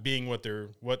to keep being what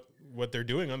they're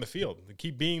doing on the field. They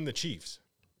keep being the Chiefs.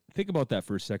 Think about that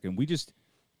for a second.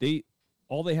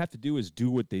 all they have to do is do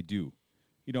what they do.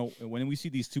 You know, when we see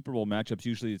these Super Bowl matchups,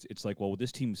 usually it's like, well,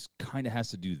 this team kind of has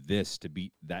to do this to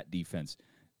beat that defense.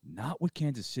 Not with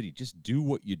Kansas City. Just do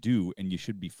what you do, and you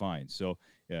should be fine. So,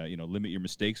 you know, limit your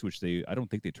mistakes, which I don't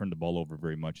think they turned the ball over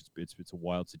very much. It's a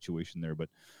wild situation there. But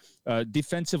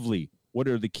defensively, what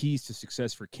are the keys to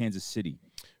success for Kansas City?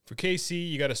 For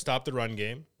KC, you got to stop the run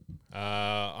game.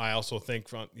 I also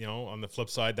think, on the flip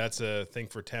side, that's a thing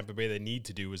for Tampa Bay they need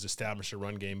to do is establish a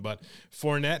run game. But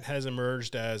Fournette has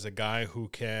emerged as a guy who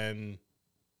can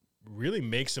really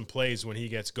make some plays when he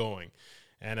gets going.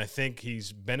 And I think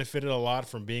he's benefited a lot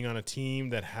from being on a team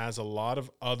that has a lot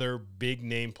of other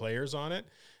big-name players on it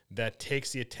that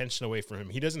takes the attention away from him.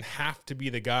 He doesn't have to be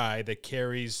the guy that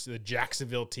carries the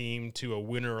Jacksonville team to a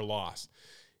win or a loss.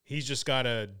 He's just got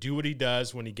to do what he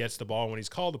does when he gets the ball, when he's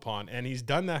called upon. And he's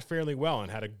done that fairly well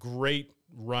and had a great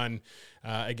run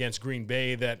against Green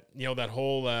Bay. That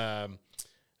whole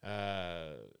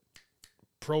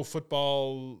Pro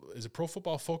Football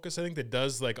Focus, I think, that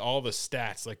does like all the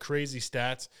stats, like crazy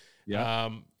stats. Yeah.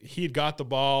 He had got the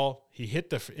ball, he hit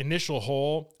the initial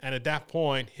hole, and at that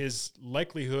point, his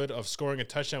likelihood of scoring a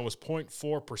touchdown was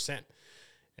 0.4%.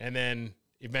 And then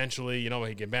eventually,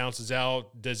 he bounces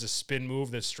out, does a spin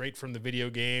move that's straight from the video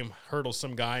game, hurdles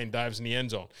some guy, and dives in the end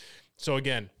zone. So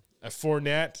again, a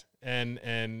Fournette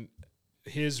and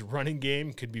his running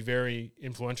game could be very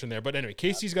influential in there. But anyway,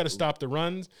 KC's got to stop the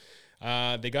runs.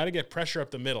 They got to get pressure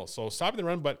up the middle. So stop the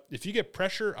run, but if you get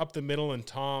pressure up the middle in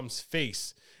Tom's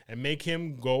face and make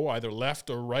him go either left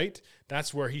or right,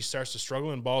 that's where he starts to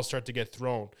struggle and balls start to get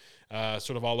thrown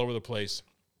sort of all over the place.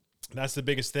 That's the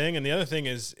biggest thing. And the other thing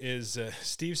is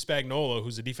Steve Spagnuolo,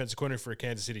 who's the defensive coordinator for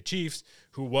Kansas City Chiefs,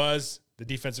 who was the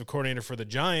defensive coordinator for the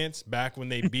Giants back when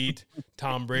they beat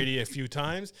Tom Brady a few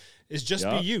times, is just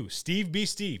be you. Steve, be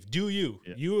Steve. Do you.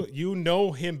 Yeah. You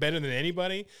know him better than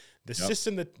anybody. The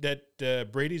system that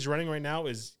Brady's running right now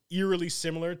is eerily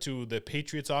similar to the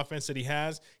Patriots offense that he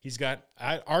has. He's got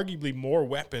arguably more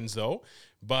weapons, though.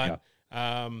 But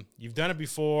you've done it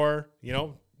before.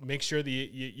 Make sure that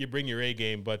you bring your A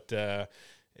game. But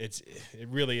it's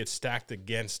stacked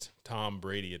against Tom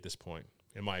Brady at this point,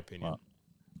 in my opinion. Wow.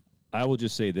 I will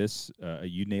just say this.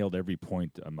 You nailed every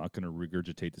point. I'm not going to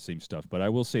regurgitate the same stuff. But I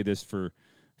will say this for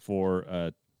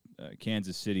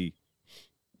Kansas City,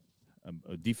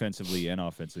 defensively and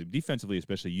offensively. Defensively,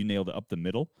 especially, you nailed it up the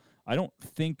middle. I don't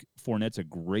think Fournette's a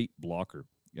great blocker,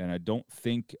 and I don't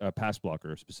think a pass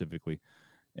blocker specifically.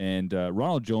 And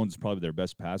Ronald Jones is probably their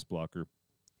best pass blocker.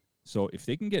 So if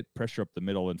they can get pressure up the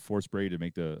middle and force Brady to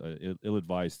make the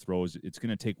ill-advised throws, it's going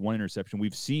to take one interception.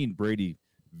 We've seen Brady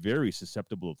very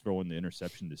susceptible to throwing the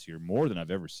interception this year, more than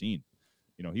I've ever seen.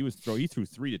 He threw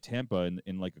 3 to Tampa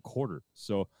in like a quarter.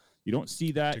 So you don't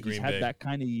see that. He's had that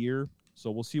kind of year. So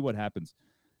we'll see what happens.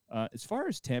 As far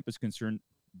as Tampa's concerned,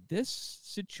 this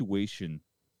situation,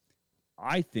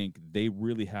 I think they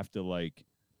really have to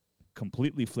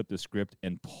completely flip the script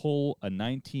and pull a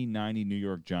 1990 New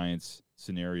York Giants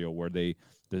scenario where the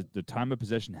time of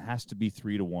possession has to be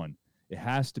 3-1. It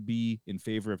has to be in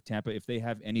favor of Tampa if they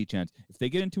have any chance. If they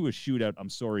get into a shootout, I'm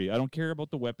sorry, I don't care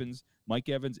about the weapons. Mike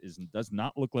Evans does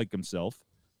not look like himself.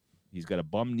 He's got a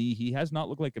bum knee. He has not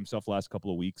looked like himself last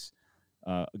couple of weeks.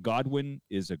 Godwin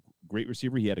is a great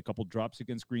receiver. He had a couple drops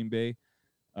against Green Bay.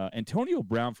 Antonio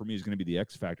Brown, for me, is going to be the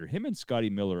X factor. Him and Scotty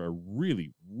Miller are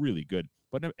really, really good.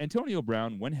 But Antonio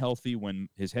Brown, when healthy, when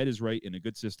his head is right in a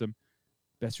good system,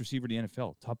 best receiver in the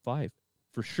NFL, top 5,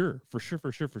 for sure.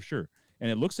 And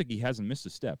it looks like he hasn't missed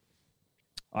a step.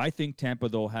 I think Tampa,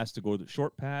 though, has to go to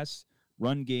short pass,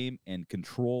 run game, and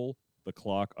control the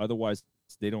clock. Otherwise,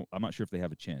 I'm not sure if they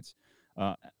have a chance.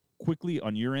 Quickly,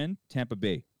 on your end, Tampa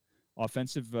Bay.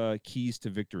 Offensive keys to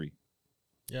victory.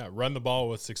 Yeah, run the ball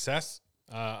with success.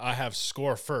 I have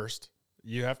score first.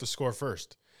 You have to score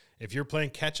first. If you're playing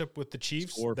catch up with the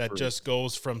Chiefs, just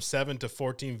goes from 7 to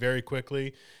 14 very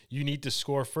quickly. You need to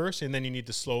score first, and then you need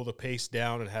to slow the pace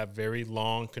down and have very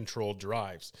long, controlled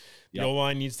drives. The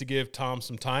O-line needs to give Tom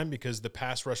some time because the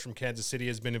pass rush from Kansas City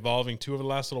has been evolving too over the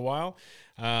last little while.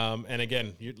 And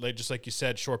again, just like you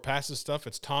said, short passes stuff.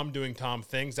 It's Tom doing Tom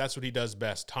things. That's what he does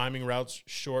best. Timing routes,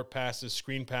 short passes,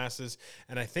 screen passes.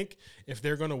 And I think if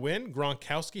they're going to win,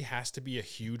 Gronkowski has to be a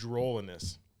huge role in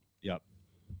this. Yep.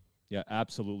 Yeah,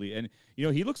 absolutely. And,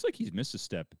 he looks like he's missed a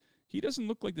step. He doesn't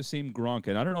look like the same Gronk.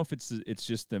 And I don't know if it's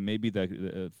just maybe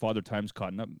the Father Time's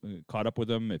caught up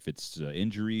with him, if it's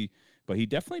injury. But he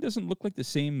definitely doesn't look like the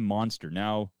same monster.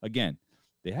 Now, again,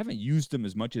 they haven't used him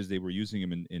as much as they were using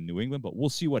him in New England, but we'll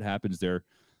see what happens there.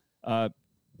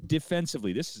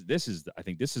 Defensively, I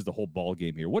think this is the whole ball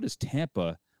game here.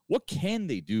 What can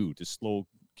they do to slow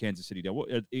Kansas City down,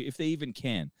 if they even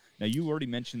can. Now, you already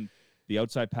mentioned the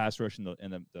outside pass rush and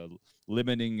the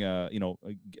limiting,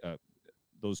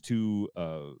 those two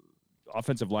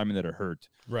offensive linemen that are hurt.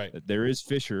 Right. There is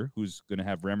Fisher, who's going to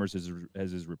have Remmers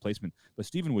as his replacement, but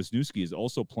Steven Wisniewski is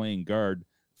also playing guard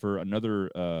for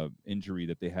another injury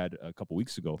that they had a couple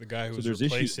weeks ago. The guy who was there's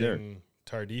issues there. replacing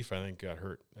Tardif, I think, got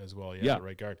hurt as well. Yeah. The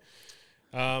right guard.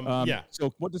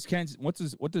 So what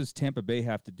does Tampa Bay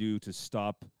have to do to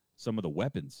stop some of the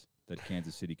weapons that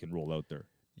Kansas City can roll out there?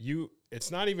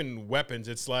 It's not even weapons.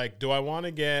 It's like, do I want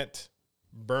to get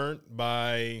burnt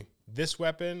by this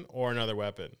weapon or another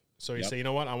weapon? So you say, you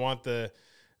know what? I want the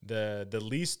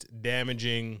least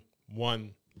damaging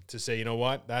one to say, you know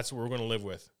what? That's what we're going to live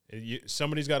with.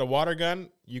 Somebody's got a water gun.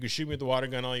 You can shoot me with the water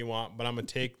gun all you want, but I'm going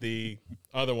to take the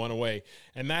other one away.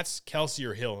 And that's Kelce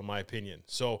or Hill, in my opinion.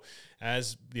 So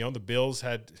as the Bills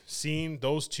had seen,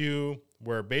 those two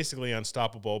were basically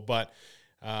unstoppable. But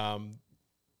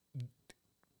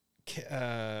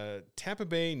Tampa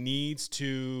Bay needs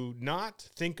to not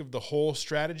think of the whole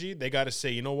strategy. They got to say,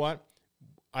 you know what?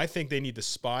 I think they need to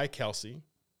spy Kelce.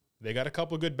 They got a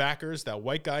couple of good backers. That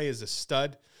white guy is a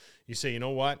stud. You say, you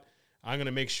know what? I'm going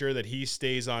to make sure that he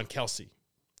stays on Kelce.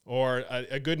 Or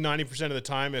a good 90% of the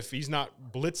time, if he's not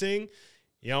blitzing,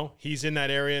 he's in that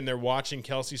area and they're watching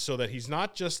Kelce so that he's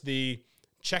not just the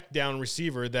check down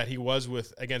receiver that he was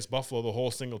with against Buffalo the whole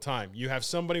single time. You have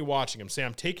somebody watching him. Say,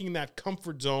 I'm taking that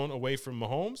comfort zone away from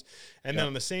Mahomes. And then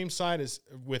on the same side as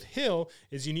with Hill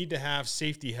is you need to have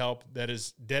safety help that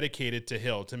is dedicated to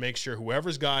Hill to make sure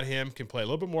whoever's got him can play a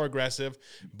little bit more aggressive.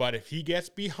 But if he gets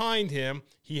behind him,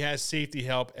 he has safety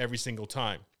help every single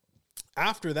time.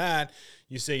 After that,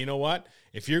 you say, you know what?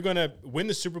 If you're going to win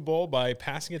the Super Bowl by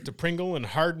passing it to Pringle and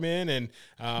Hardman and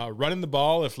running the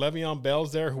ball, if Le'Veon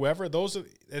Bell's there, whoever,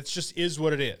 it just is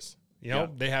what it is.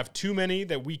 They have too many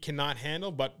that we cannot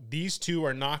handle, but these two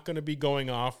are not going to be going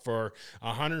off for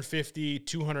 150,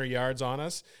 200 yards on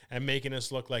us and making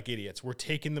us look like idiots. We're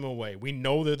taking them away. We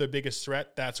know they're the biggest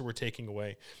threat. That's what we're taking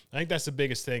away. I think that's the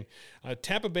biggest thing.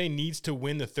 Tampa Bay needs to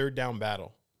win the third down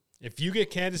battle. If you get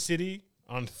Kansas City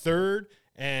on third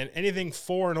and anything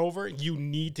 4 and over, you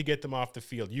need to get them off the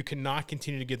field. You cannot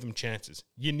continue to give them chances.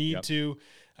 You need to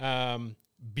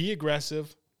be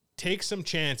aggressive, take some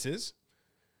chances,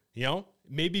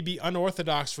 maybe be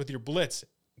unorthodox with your blitz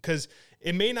because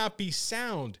it may not be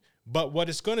sound, but what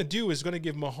it's going to do is going to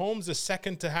give Mahomes a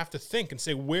second to have to think and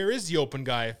say, where is the open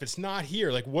guy? If it's not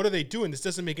here, like, what are they doing? This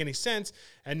doesn't make any sense,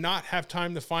 and not have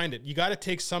time to find it. You got to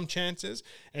take some chances,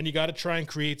 and you got to try and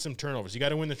create some turnovers. You got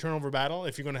to win the turnover battle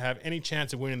if you're going to have any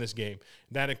chance of winning this game.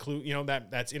 That include,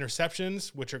 that's interceptions,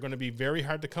 which are going to be very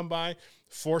hard to come by,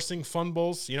 forcing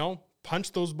fumbles,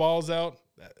 punch those balls out,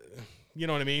 you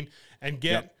know what I mean, and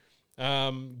get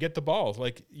the ball.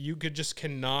 Like, you just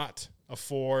cannot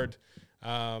afford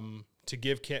to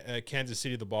give Kansas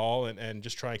City the ball and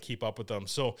just try and keep up with them.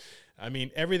 So, I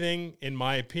mean, everything, in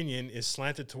my opinion, is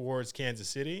slanted towards Kansas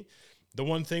City. The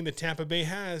one thing that Tampa Bay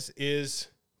has is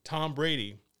Tom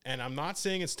Brady. And I'm not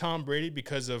saying it's Tom Brady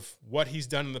because of what he's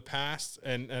done in the past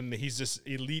and he's this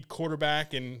elite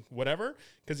quarterback and whatever,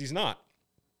 because he's not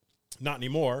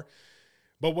anymore.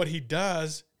 But what he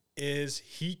does is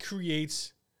he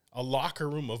creates a locker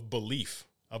room of belief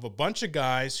of a bunch of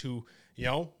guys who,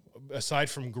 aside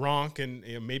from Gronk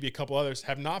and maybe a couple others,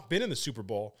 have not been in the Super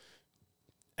Bowl.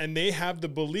 And they have the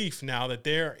belief now that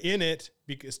they're in it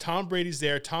because Tom Brady's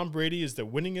there. Tom Brady is the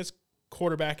winningest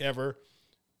quarterback ever.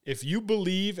 If you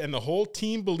believe and the whole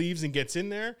team believes and gets in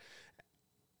there,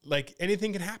 like,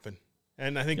 anything can happen.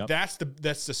 And I think that's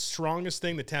the strongest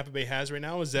thing that Tampa Bay has right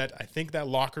now is that I think that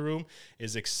locker room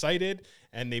is excited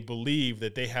and they believe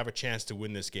that they have a chance to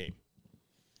win this game.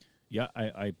 Yeah,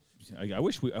 I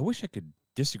wish I could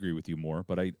disagree with you more,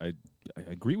 but I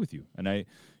agree with you. And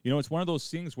it's one of those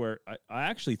things where I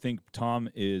actually think Tom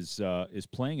is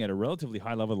playing at a relatively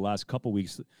high level the last couple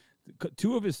weeks.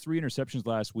 2 of his 3 interceptions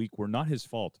last week were not his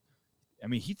fault. I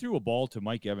mean, he threw a ball to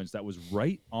Mike Evans that was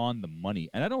right on the money.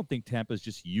 And I don't think Tampa's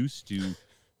just used to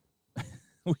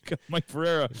we got Mike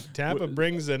Ferreira. Tampa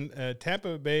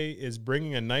Bay is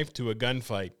bringing a knife to a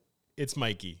gunfight. It's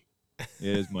Mikey.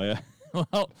 It is my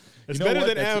well, it's better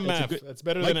than MF. That's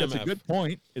better than MF. That's a good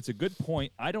point. It's a good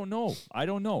point. I don't know.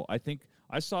 I think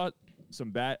I saw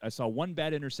one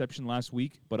bad interception last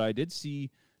week, but I did see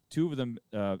 2 of them.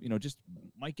 Just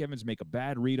Mike Evans make a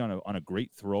bad read on a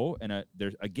great throw, and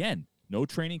there's again no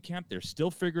training camp. They're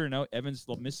still figuring out. Evans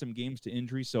will miss some games to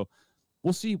injury, so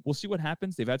we'll see. We'll see what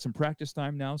happens. They've had some practice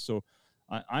time now, so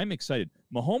I'm excited.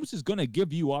 Mahomes is going to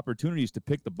give you opportunities to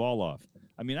pick the ball off.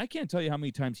 I mean, I can't tell you how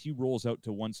many times he rolls out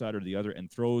to one side or the other and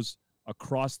throws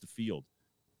across the field.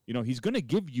 he's going to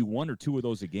give you one or two of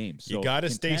those a game. So you got to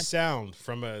stay sound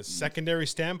from a secondary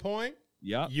standpoint.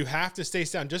 Yeah. You have to stay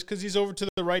sound. Just because he's over to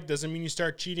the right doesn't mean you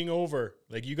start cheating over.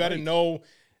 Like, you got to know,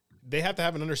 they have to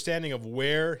have an understanding of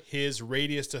where his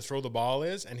radius to throw the ball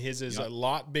is, and his is a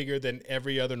lot bigger than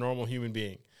every other normal human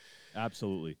being.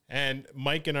 Absolutely. And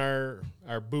Mike in our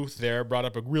booth there brought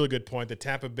up a really good point that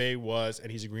Tampa Bay was,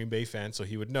 and he's a Green Bay fan, so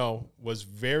he would know, was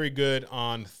very good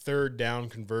on third down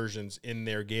conversions in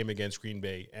their game against Green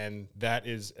Bay. And that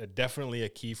is definitely a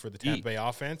key for the Tampa Bay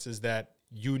offense, is that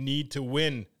you need to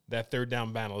win that third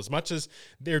down battle. As much as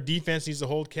their defense needs to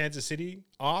hold Kansas City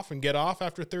off and get off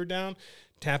after third down,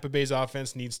 Tampa Bay's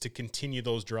offense needs to continue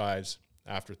those drives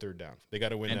after third down. They got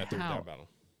to win that third down battle.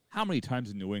 How many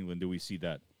times in New England do we see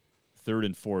that? 3rd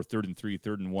and 4, 3rd and 3,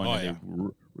 3rd and 1. Oh, and they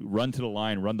run to the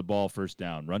line, run the ball, first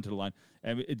down, run to the line.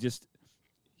 And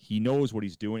he knows what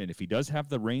he's doing. And if he does have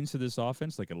the reins to this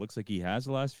offense, like it looks like he has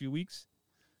the last few weeks,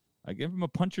 I give him a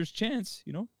puncher's chance,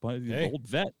 by the old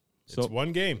vet. So it's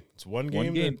one game. It's one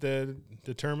game that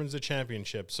determines the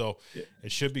championship. So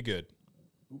it should be good.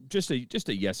 Just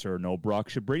a yes or no, Brock.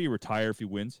 Should Brady retire if he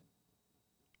wins?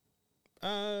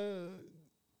 No,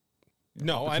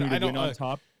 I don't. Win on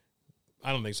top?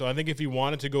 I don't think so. I think if he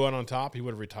wanted to go out on top, he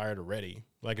would have retired already.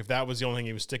 Like, if that was the only thing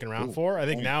he was sticking around for, I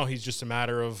think now he's just a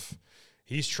matter of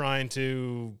he's trying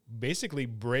to basically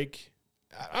break.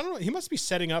 I don't know. He must be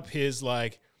setting up his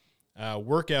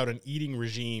workout and eating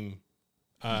regime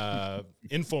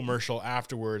infomercial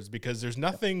afterwards, because there's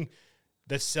nothing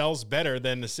that sells better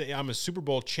than to say I'm a Super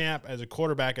Bowl champ as a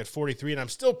quarterback at 43 and I'm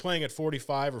still playing at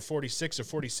 45 or 46 or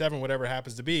 47, whatever it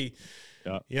happens to be.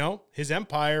 Yeah. His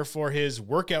empire for his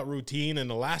workout routine and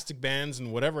elastic bands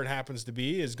and whatever it happens to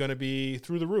be is going to be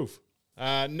through the roof.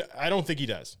 No, I don't think he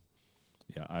does.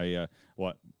 Yeah,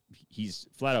 he's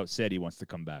flat out said he wants to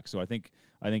come back. So I think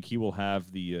he will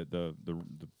have the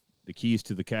keys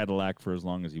to the Cadillac for as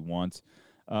long as he wants.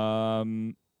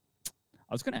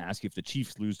 I was going to ask you, if the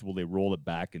Chiefs lose, will they roll it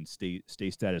back and stay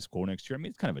status quo next year? I mean,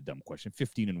 it's kind of a dumb question.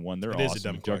 15-1, they're awesome. It is a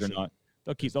dumb question.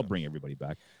 They'll bring everybody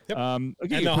back. Yep. And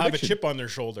they'll have a chip on their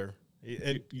shoulder.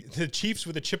 The Chiefs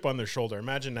with a chip on their shoulder.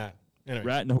 Imagine that. Anyways.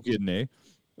 Rat, no kidding, eh?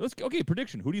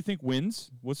 Prediction. Who do you think wins?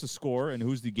 What's the score? And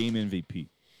who's the game MVP?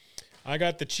 I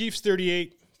got the Chiefs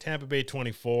 38, Tampa Bay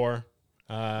 24.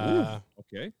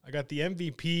 Okay. I got the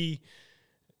MVP.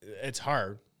 It's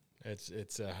hard.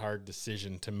 It's a hard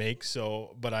decision to make.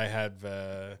 So, but I have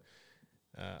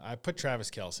I put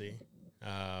Travis Kelce.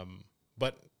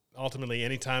 But ultimately,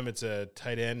 anytime it's a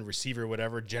tight end, receiver,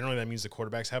 whatever, generally that means the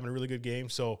quarterback's having a really good game.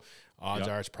 So odds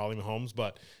are it's probably Mahomes.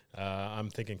 But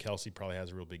I'm thinking Kelce probably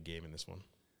has a real big game in this one.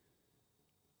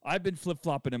 I've been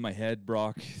flip-flopping in my head,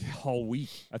 Brock, all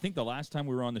week. I think the last time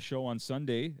we were on the show on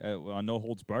Sunday on No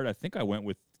Holds Barred, I think I went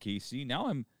with KC. Now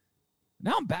I'm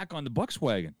back on the Bucs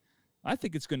wagon. I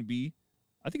think it's going to be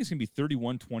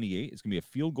 31-28. It's going to be a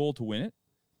field goal to win it.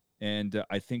 And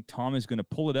I think Tom is going to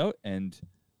pull it out. And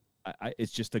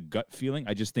it's just a gut feeling.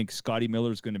 I just think Scotty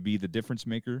Miller is going to be the difference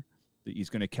maker.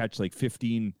 He's going to catch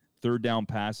 15 third down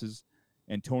passes.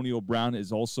 Antonio Brown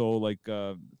is also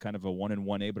kind of a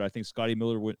 1-1A, but I think Scotty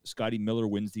Miller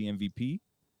wins the MVP.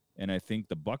 And I think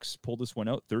the Bucs pull this one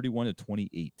out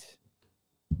 31-28.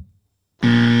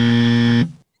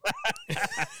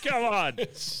 Come on.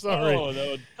 Sorry. Oh,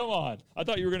 no, come on. I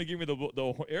thought you were going to give me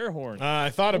the air horn. I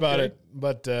thought about it,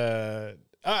 but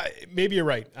maybe you're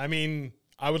right. I mean,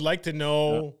 I would like to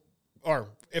know, or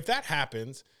if that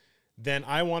happens, then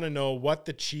I want to know what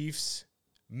the Chiefs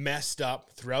messed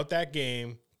up throughout that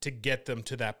game to get them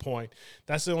to that point.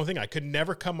 That's the only thing. I could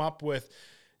never come up with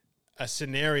a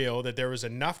scenario that there was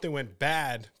enough that went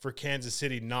bad for Kansas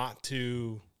City not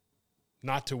to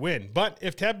win. But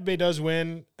if Tampa Bay does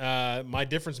win, my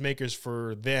difference makers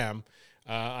for them,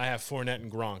 I have Fournette and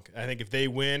Gronk. I think if they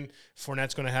win,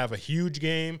 Fournette's going to have a huge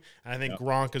game. And I think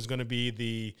Gronk is going to be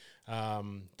the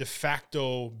de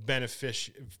facto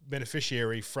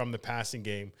beneficiary from the passing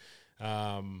game.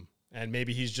 And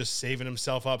maybe he's just saving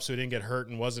himself up so he didn't get hurt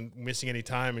and wasn't missing any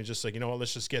time. And just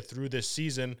let's just get through this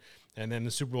season. And then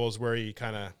the Super Bowl is where he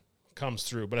kind of comes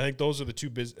through. But I think those are the two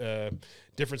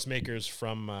difference makers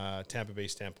from Tampa Bay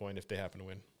standpoint if they happen to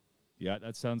win. Yeah,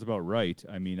 that sounds about right.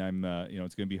 I mean, I'm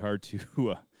it's going to be hard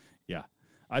to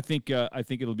I think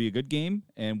it'll be a good game,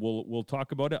 and we'll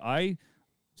talk about it. I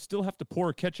still have to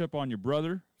pour ketchup on your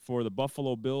brother for the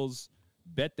Buffalo Bills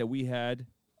bet that we had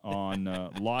on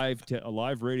live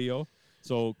radio.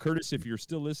 So Curtis, if you're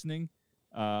still listening,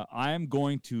 I am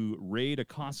going to raid a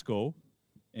Costco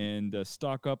and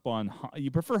stock up on. You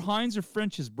prefer Heinz or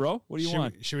French's, bro? What do you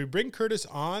want? Should we bring Curtis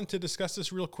on to discuss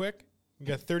this real quick? We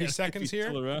got 30 seconds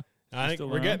here. I think still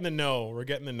we're around? getting the no. We're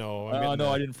getting the no. I'm Oh, getting no,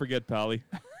 the- I didn't forget, Pally.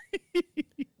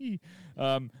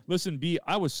 Listen, B,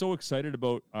 I was so excited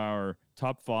about our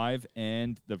top 5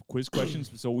 and the quiz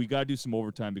questions. So we got to do some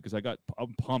overtime because I'm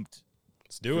pumped.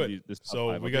 Let's do for it. this top So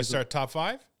 5. we Okay, got to start top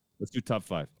 5? Let's do top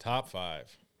 5. Top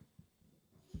 5.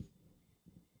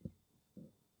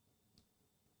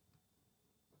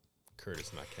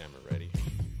 Curtis not camera ready.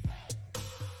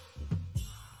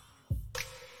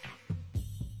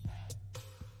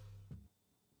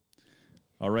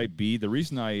 All right, B. The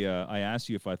reason I asked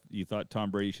you if you thought Tom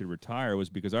Brady should retire was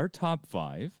because our top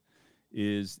 5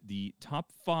 is the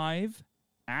top 5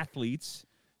 athletes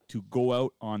to go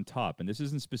out on top, and this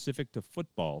isn't specific to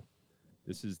football.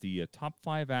 This is the top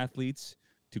 5 athletes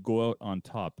to go out on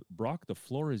top. Brock, the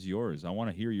floor is yours. I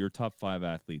want to hear your top 5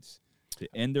 athletes to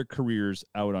end their careers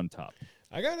out on top.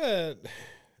 I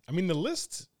mean, the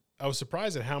list, I was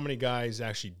surprised at how many guys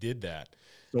actually did that.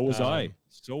 So was I.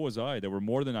 So was I. There were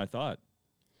more than I thought.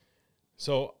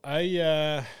 So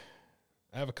I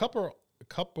have a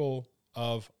couple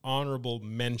of honorable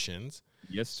mentions.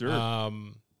 Yes, sir.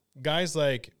 Guys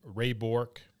like Ray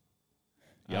Bork,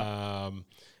 Yeah.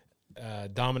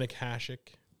 Dominic Hasek.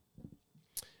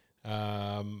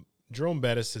 Jerome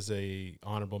Bettis is a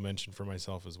honorable mention for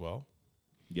myself as well.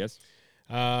 Yes.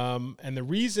 And the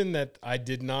reason that I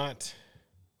did not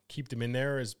keep them in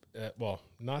there is,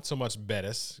 not so much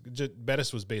Bettis.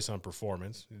 Bettis was based on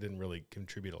performance. He didn't really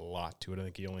contribute a lot to it. I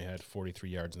think he only had 43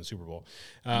 yards in the Super Bowl.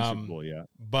 Super Bowl, yeah.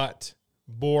 But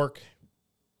Bork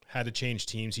had to change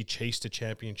teams. He chased a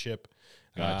championship.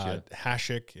 Gotcha.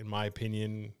 Hasek, in my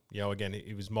opinion, again,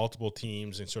 it was multiple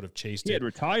teams and sort of chased He it. had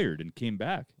retired and came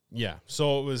back. Yeah.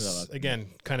 So it was, that's again,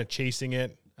 kind of chasing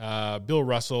it. Bill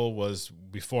Russell was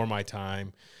before my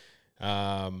time.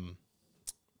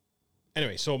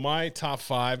 Anyway, so my top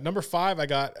 5. Number 5, I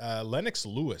got Lennox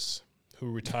Lewis,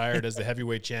 who retired as the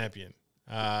heavyweight champion.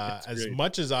 As great.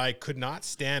 much as I could not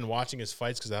stand watching his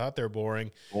fights because I thought they were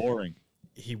boring, Boring.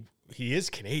 he is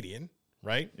Canadian,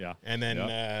 right? Yeah. And then,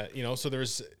 so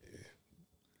there's,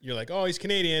 you're like, oh, he's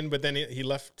Canadian, but then he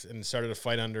left and started a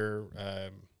fight under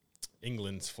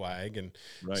England's flag. And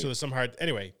Right. so there's some hard,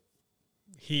 anyway,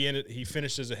 he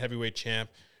finished as a heavyweight champ,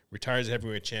 retires as a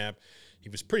heavyweight champ. He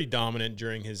was pretty dominant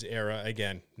during his era.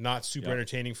 Again, not super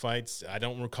entertaining fights. I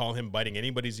don't recall him biting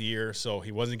anybody's ear, so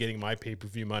he wasn't getting my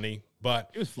pay-per-view money, but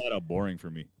It was flat out boring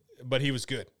for me. he was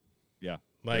good. Yeah.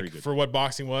 very Like good. for what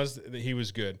boxing was, he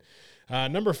was good.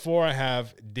 Number 4, I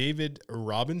have David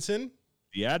Robinson,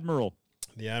 The Admiral.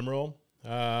 the Admiral.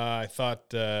 I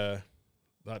thought,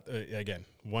 again,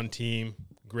 one team,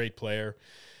 great player.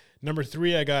 Number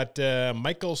 3, I got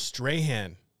Michael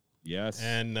Strahan. Yes.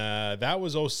 And that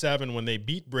was 2007 when they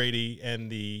beat Brady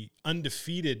and the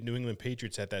undefeated New England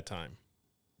Patriots at that time.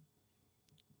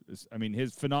 I mean,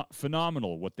 his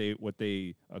phenomenal what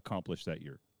they accomplished that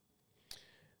year.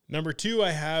 Number 2,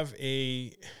 I have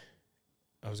I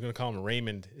was going to call him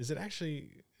Raymond. Is it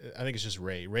actually, I think it's just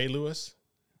Ray Lewis.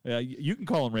 Yeah, you can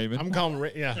call him Raymond. I'm calling him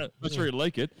Ray, yeah. Not sure you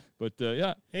like it, but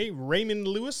yeah. Hey, Raymond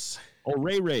Lewis. Oh,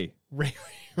 Ray. Ray.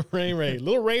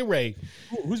 Little Ray.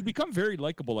 Who's become very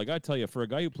likable. I got to tell you, for a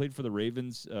guy who played for the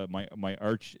Ravens, my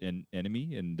arch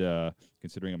enemy, and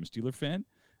considering I'm a Steeler fan,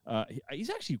 he's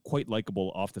actually quite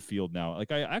likable off the field now.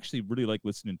 Like, I actually really like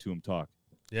listening to him talk.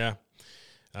 Yeah.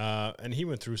 And he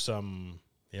went through some,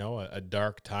 a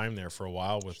dark time there for a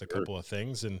while with a couple of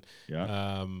things. And,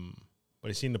 Yeah. but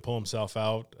he seemed to pull himself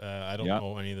out. I don't Yeah.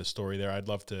 know any of the story there. I'd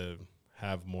love to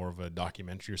have more of a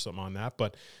documentary or something on that.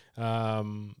 But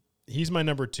he's my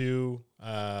number 2.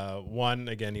 One,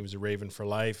 again, he was a Raven for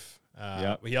life.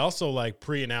 He also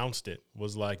pre-announced it,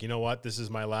 was like, you know what, this is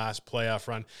my last playoff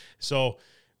run. So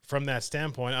from that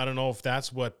standpoint, I don't know if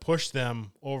that's what pushed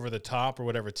them over the top or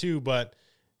whatever too, but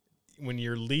when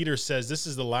your leader says this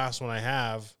is the last one I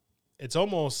have, it's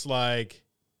almost like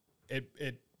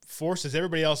it forces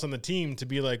everybody else on the team to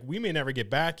be like, we may never get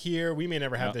back here. We may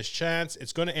never have this chance.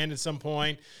 It's going to end at some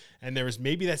point. And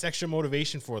that's extra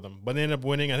motivation for them. But they ended up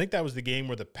winning. I think that was the game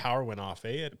where the power went off.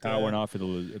 Power went off at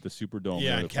the Superdome.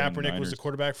 Yeah, where and they're playing the Kaepernick was the Niners.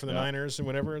 quarterback for the Niners and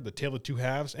whatever, the tale of two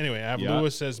halves. Anyway, I have Yeah.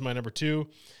 Lewis as my number 2.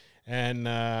 And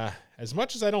as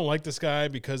much as I don't like this guy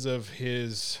because of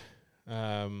his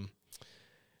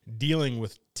dealing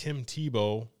with Tim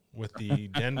Tebow with the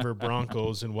Denver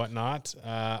Broncos and whatnot,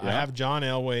 I have John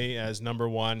Elway as number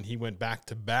 1. He went back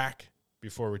to back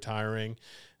before retiring.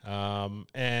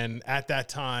 And at that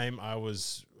time, I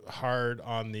was hard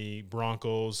on the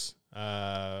Broncos.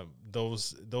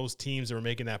 Those teams that were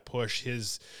making that push.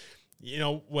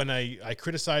 When I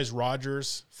criticized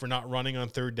Rodgers for not running on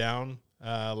 3rd down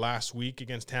last week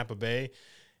against Tampa Bay,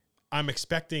 I'm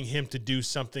expecting him to do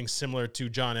something similar to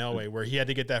John Elway, where he had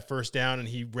to get that first down and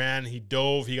he ran, he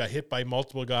dove, he got hit by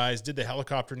multiple guys, did the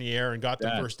helicopter in the air and got the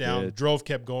first down, drove,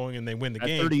 kept going, and they win the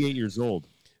game. At 38 years old.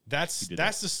 That's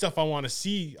the stuff I want to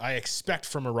see, I expect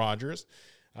from a Rodgers.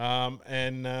 So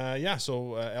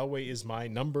Elway is my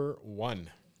number one.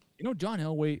 You know, John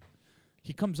Elway,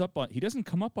 he doesn't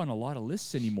come up on a lot of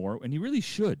lists anymore, and he really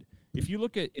should. If you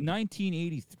look at in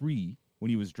 1983 when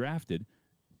he was drafted,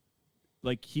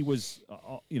 like he was,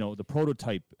 the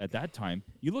prototype at that time.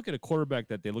 You look at a quarterback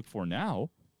that they look for now,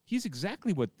 he's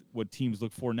exactly what teams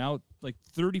look for now, like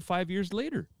 35 years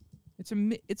later.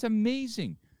 It's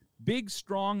amazing. Big,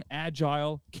 strong,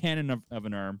 agile, cannon of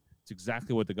an arm. It's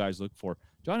exactly what the guys look for.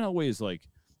 John Elway is like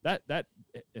that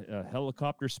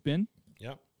helicopter spin.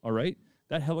 Yep. All right.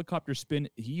 That helicopter spin,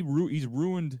 he's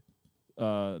ruined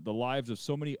the lives of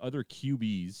so many other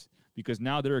QBs because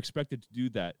now they're expected to do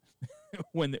that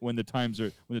when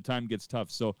the time gets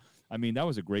tough. So, I mean, that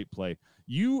was a great play.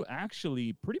 You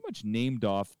actually pretty much named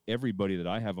off everybody that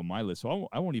I have on my list. So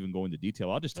I won't even go into detail.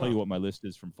 I'll just tell you what my list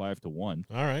is from 5 to 1.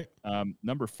 All right.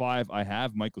 Number 5, I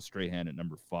have Michael Strahan at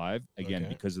number 5 again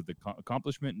because of the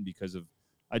accomplishment and because of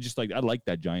I like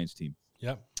that Giants team.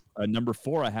 Yep. Number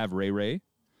 4, I have Ray.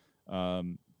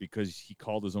 Because he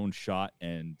called his own shot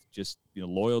and just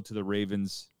loyal to the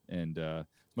Ravens. And as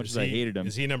much as I hated him,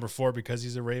 is he number 4 because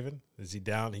he's a Raven? Is he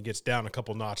down? He gets down a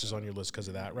couple notches on your list because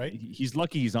of that, right? He's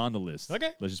lucky he's on the list.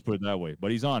 Okay, let's just put it that way.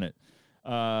 But he's on it.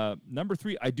 Number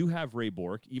 3, I do have Ray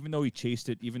Bork. Even though he chased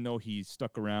it, even though he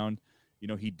stuck around,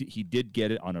 he did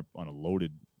get it on a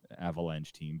loaded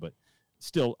Avalanche team. But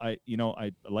still, I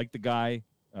like the guy,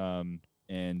 and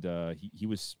he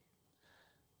was.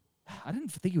 I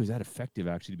didn't think he was that effective,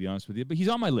 actually, to be honest with you. But he's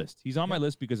on my list. He's on my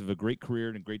list because of a great career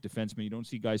and a great defenseman. You don't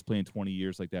see guys playing 20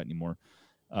 years like that anymore.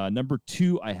 Number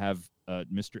 2, I have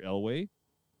Mr. Elway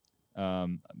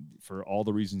for all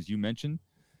the reasons you mentioned.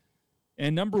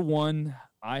 And number 1,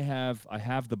 I have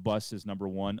the Bus as number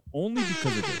 1 only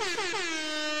because of this.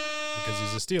 Because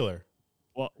he's a Steeler.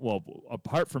 Well,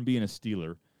 apart from being a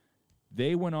Steeler,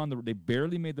 they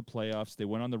barely made the playoffs. They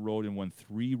went on the road and won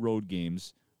 3 road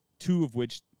games, 2 of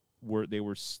which were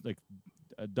like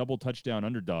a double touchdown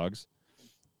underdogs.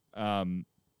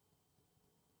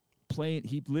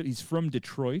 He's from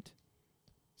Detroit,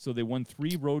 so they won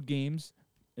 3 road games,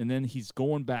 and then he's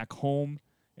going back home,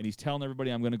 and he's telling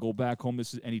everybody, "I'm going to go back home."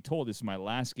 This is my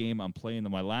last game. I'm playing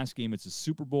my last game. It's a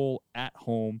Super Bowl at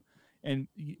home. And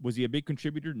was he a big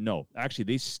contributor? No, actually,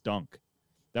 they stunk.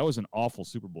 That was an awful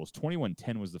Super Bowl.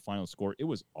 21-10 was the final score. It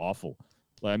was awful.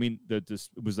 I mean, it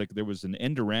was like there was an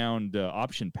end-around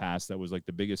option pass that was like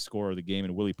the biggest score of the game,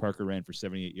 and Willie Parker ran for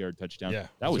 78-yard touchdown. Yeah,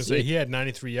 that was it. He had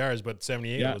 93 yards, but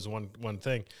 78 was one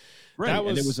thing. Right,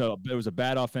 and it was a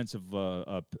bad offensive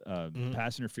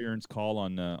pass interference call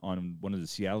on one of the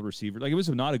Seattle receivers. Like, it was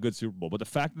not a good Super Bowl. But the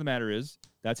fact of the matter is,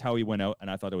 that's how he went out,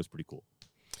 and I thought it was pretty cool.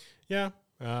 Yeah.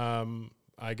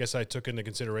 I guess I took into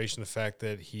consideration the fact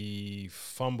that he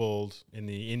fumbled in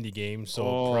the Indy game,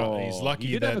 so he's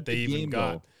lucky that they even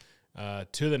got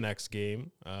to the next game.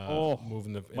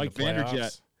 Moving the Mike the playoffs.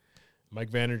 Vanderjagt.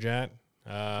 Mike Vanderjagt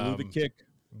blew the kick.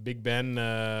 Big Ben.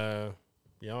 I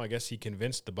guess he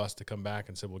convinced the Bus to come back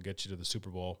and said, "We'll get you to the Super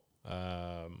Bowl."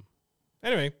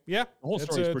 Anyway, yeah, the whole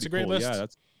story it's a great cool. list. Yeah,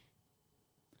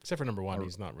 except for number 1,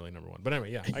 he's not really number 1. But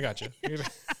anyway, yeah, I got you.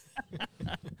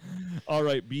 All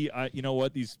right, B. You know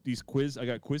what? These quiz. I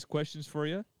got quiz questions for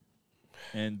you.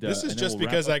 And this is just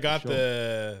because I got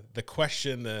the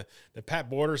question, the Pat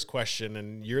Borders question,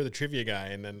 and you're the trivia guy,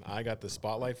 and then I got the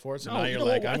spotlight for it. So now you're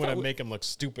like, I'm going to make him look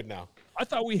stupid now. I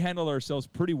thought we handled ourselves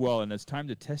pretty well, and it's time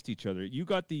to test each other. You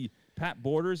got the Pat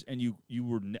Borders, and you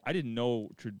were. I didn't know.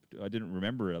 I didn't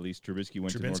remember at least Trubisky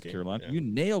went to North Carolina. Yeah. You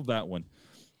nailed that one.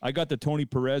 I got the Tony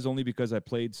Perez only because I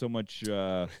played so much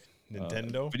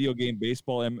Nintendo video game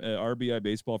baseball, RBI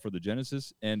baseball for the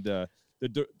Genesis, and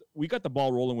we got the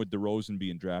ball rolling with DeRozan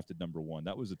being drafted number 1.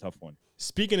 That was a tough one.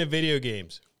 Speaking of video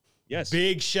games, yes,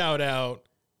 big shout out.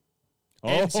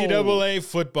 NCAA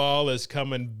football is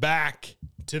coming back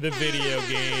to the video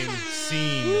game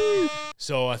scene.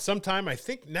 So sometime, I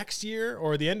think next year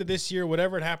or the end of this year,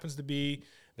 whatever it happens to be,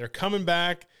 they're coming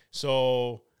back.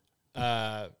 So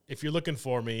if you're looking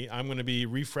for me, I'm going to be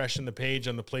refreshing the page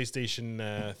on the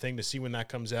PlayStation thing to see when that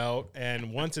comes out.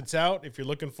 And once it's out, if you're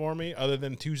looking for me, other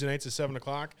than Tuesday nights at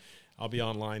 7:00, I'll be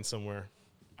online somewhere.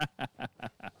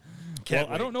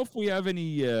 I don't know if we have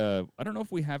any.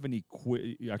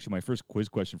 Actually, my first quiz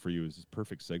question for you is a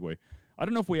perfect segue. I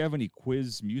don't know if we have any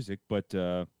quiz music, but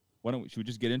should we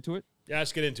just get into it? Yeah,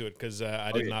 let's get into it because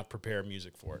I did not prepare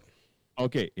music for it.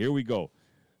 Okay, here we go.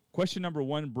 Question number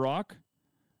 1, Brock.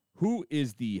 Who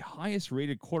is the highest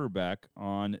rated quarterback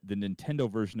on the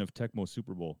Nintendo version of Tecmo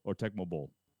Super Bowl or Tecmo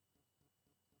Bowl?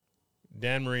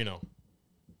 Dan Marino.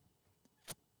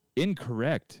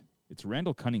 Incorrect. It's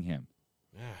Randall Cunningham.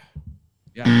 Ah.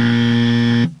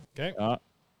 Yeah. Okay.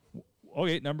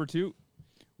 Okay, number 2.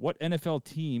 What NFL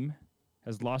team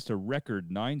has lost a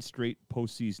record 9 straight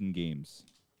postseason games?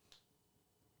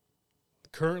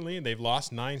 Currently, they've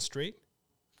lost 9 straight.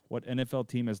 What NFL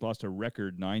team has lost a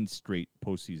record 9 straight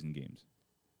postseason games?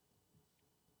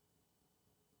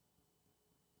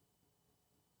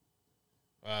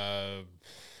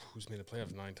 Who's made the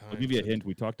playoffs 9 times? I'll give you a hint.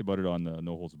 We talked about it on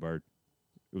No Holds Barred.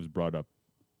 It was brought up.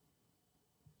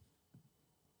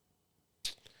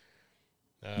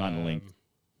 Not linked.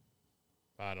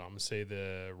 I don't know. I'm going to say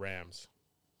the Rams.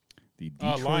 The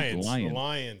Detroit Lions. The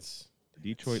Lions.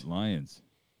 Detroit Lions.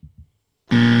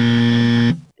 How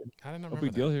did I not No remember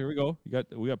big deal. Here we go.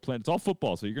 We got plenty. It's all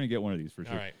football, so you're going to get one of these for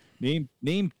sure. All right.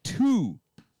 Name 2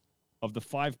 of the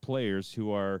 5 players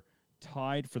who are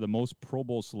tied for the most Pro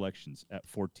Bowl selections at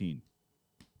 14.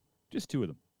 Just 2 of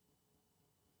them.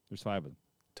 There's 5 of them.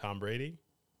 Tom Brady.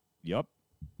 Yup.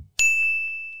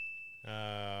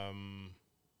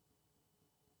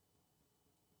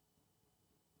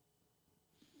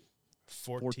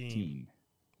 14.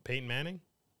 Peyton Manning.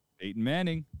 Peyton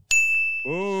Manning.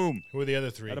 Boom. Who are the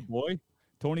other 3? That a boy.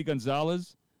 Tony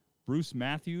Gonzalez, Bruce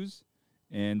Matthews,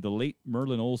 and the late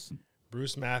Merlin Olsen.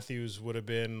 Bruce Matthews would have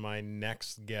been my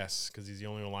next guess because he's the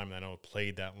only lineman I know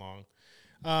played that long.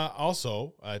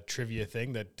 Also, a trivia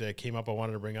thing that came up I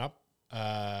wanted to bring up.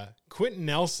 Quentin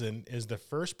Nelson is the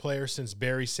first player since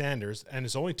Barry Sanders, and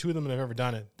it's only 2 of them that have ever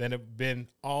done it, that have been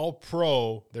all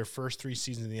pro their first 3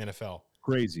 seasons in the NFL.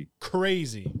 Crazy.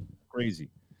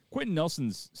 Quentin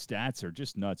Nelson's stats are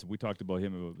just nuts. We talked about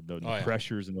him, the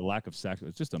pressures and the lack of sacks.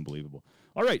 It's just unbelievable.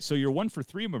 All right, so you're 1 for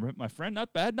 3, my friend.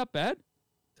 Not bad.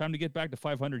 Time to get back to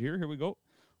 500 here. Here we go.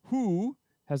 Who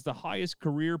has the highest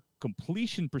career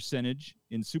completion percentage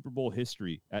in Super Bowl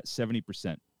history at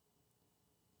 70%?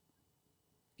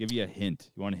 Give you a hint.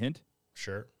 You want a hint?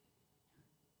 Sure.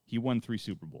 He won 3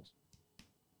 Super Bowls.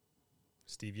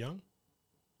 Steve Young?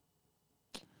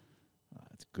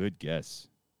 That's a good guess.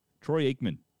 Troy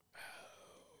Aikman.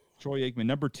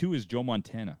 Number 2 is Joe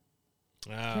Montana.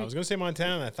 I was going to say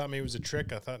Montana, and I thought maybe it was a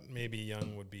trick. I thought maybe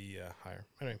Young would be higher.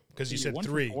 Anyway, because you said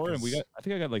 3. 4, and I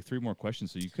think I got like 3 more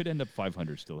questions, so you could end up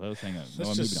 500 still. Let's hang on.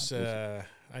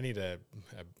 I need a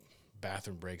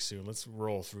bathroom break soon. Let's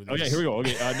roll through this. Okay, here we go.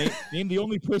 Okay, name the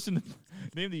only person.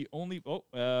 Name the only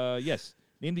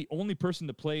person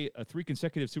to play 3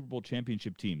 consecutive Super Bowl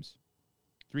championship teams.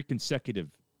 3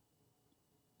 consecutive.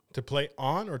 To play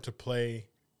on or to play?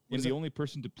 Name the only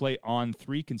person to play on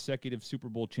 3 consecutive Super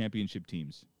Bowl championship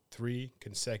teams. 3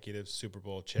 consecutive Super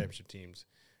Bowl championship teams.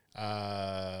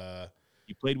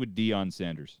 He played with Deion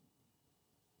Sanders.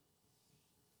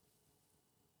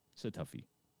 It's a toughie.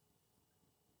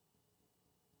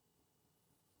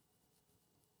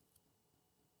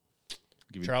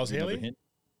 Charles Haley?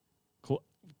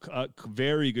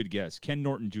 Very good guess. Ken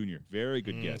Norton Jr. Very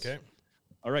good guess. Okay.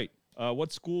 All right.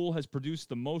 What school has produced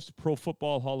the most Pro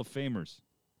Football Hall of Famers?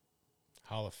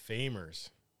 Hall of Famers.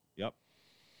 Yep.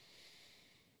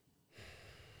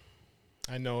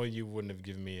 I know you wouldn't have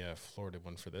given me a Florida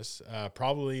one for this.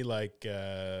 Probably like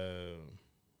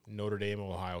Notre Dame,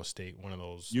 Ohio State, one of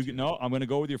those. I'm going to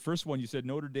go with your first one. You said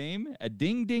Notre Dame. A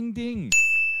ding, ding, ding.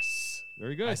 Yes.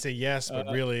 Very good. I say yes, but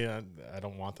really, I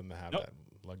don't want them to have that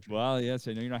luxury. Well, yes,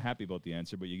 I know you're not happy about the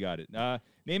answer, but you got it.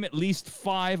 Name at least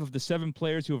 5 of the 7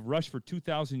 players who have rushed for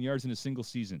 2,000 yards in a single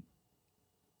season.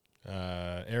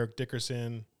 Eric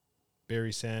Dickerson,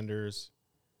 Barry Sanders,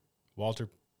 Walter.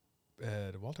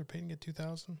 Did Walter Payton get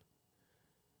 2,000?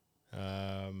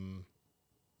 How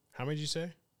many did you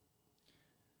say?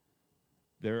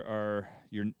 There are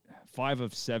 5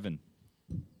 of 7.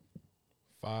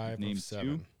 5 Name of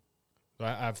 7. 2.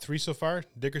 I have 3 so far.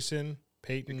 Dickerson,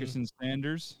 Payton. Dickerson,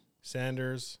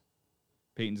 Sanders.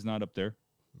 Payton's not up there.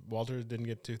 Walter didn't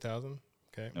get 2,000.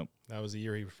 Okay. Nope. That was the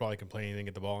year he was probably complaining he didn't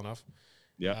get the ball enough.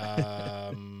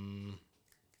 Yeah.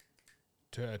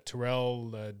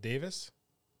 Terrell Davis.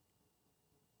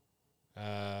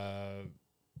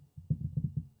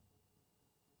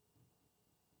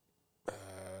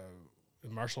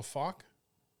 Marshall Faulk.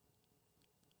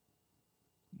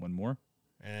 One more.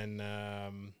 And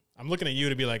I'm looking at you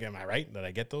to be like, am I right? Did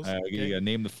I get those? Okay. You gotta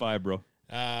name the 5, bro.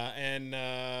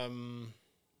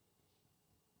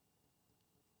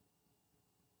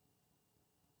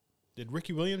 Did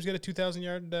Ricky Williams get a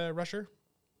 2,000-yard rusher?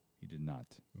 He did not.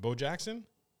 Bo Jackson?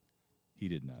 He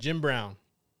did not. Jim Brown?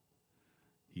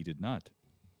 He did not.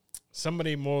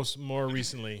 Somebody more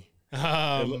recently.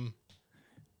 I don't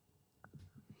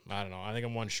know. I think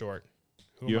I'm one short.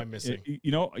 Who am I missing?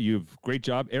 You've great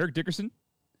job. Eric Dickerson.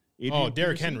 Derrick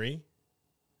Peterson. Henry.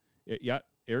 Yeah,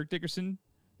 Eric Dickerson,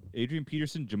 Adrian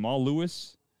Peterson, Jamal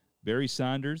Lewis, Barry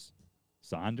Saunders.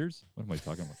 Saunders? What am I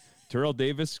talking about? Terrell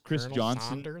Davis, Chris Colonel Johnson,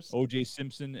 Saunders? O.J.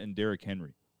 Simpson, and Derrick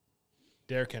Henry.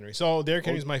 Derrick Henry. So Derrick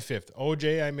Henry's my fifth.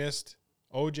 OJ I missed.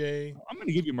 OJ. I'm going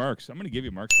to give you marks. For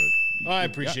it. I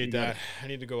appreciate that. I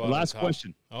need to go out. Last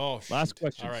question. Oh, shoot. Last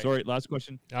question. All right. Sorry, last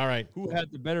question. All right. Who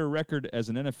had the better record as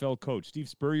an NFL coach, Steve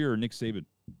Spurrier or Nick Saban?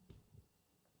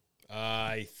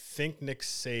 I think Nick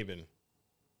Saban.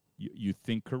 You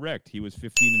think correct. He was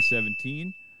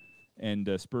 15-17, and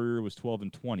Spurrier was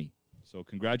 12-20. So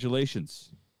congratulations.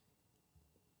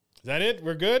 Is that it?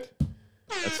 We're good?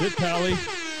 That's it, Pally.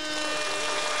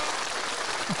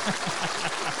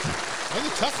 That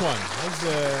was a tough one.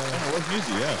 It wasn't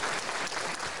easy, yeah.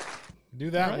 Do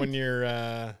that All right. when you're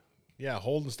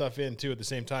holding stuff in too at the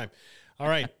same time. All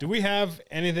right. Do we have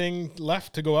anything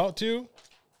left to go out to?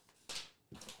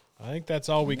 I think that's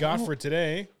all we got for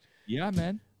today. Yeah,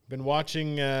 man. Been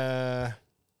watching a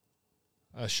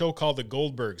show called The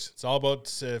Goldbergs. It's all about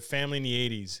family in the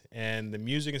 80s, and the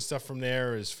music and stuff from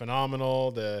there is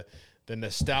phenomenal. The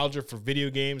nostalgia for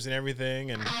video games and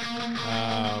everything, and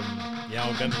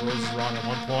Guns N' Roses were on at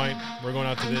one point. We're going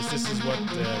out to this. This is what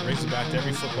brings it back to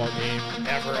every football game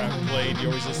ever I've played. You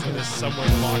always listen to this somewhere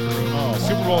in the locker room.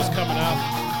 Super Bowl's coming up.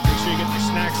 Make sure you get your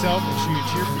snacks out. Make sure you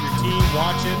cheer for your team.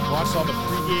 Watch it. Watch all the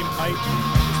pregame hype.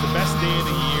 It's the best day of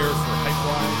the year for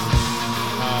hype-wise.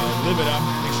 Live it up.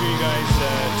 Make sure you guys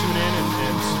tune in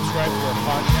and subscribe to our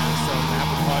podcast on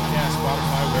Apple Podcasts,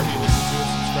 Spotify, wherever you listen to us.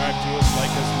 Subscribe to us,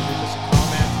 like us,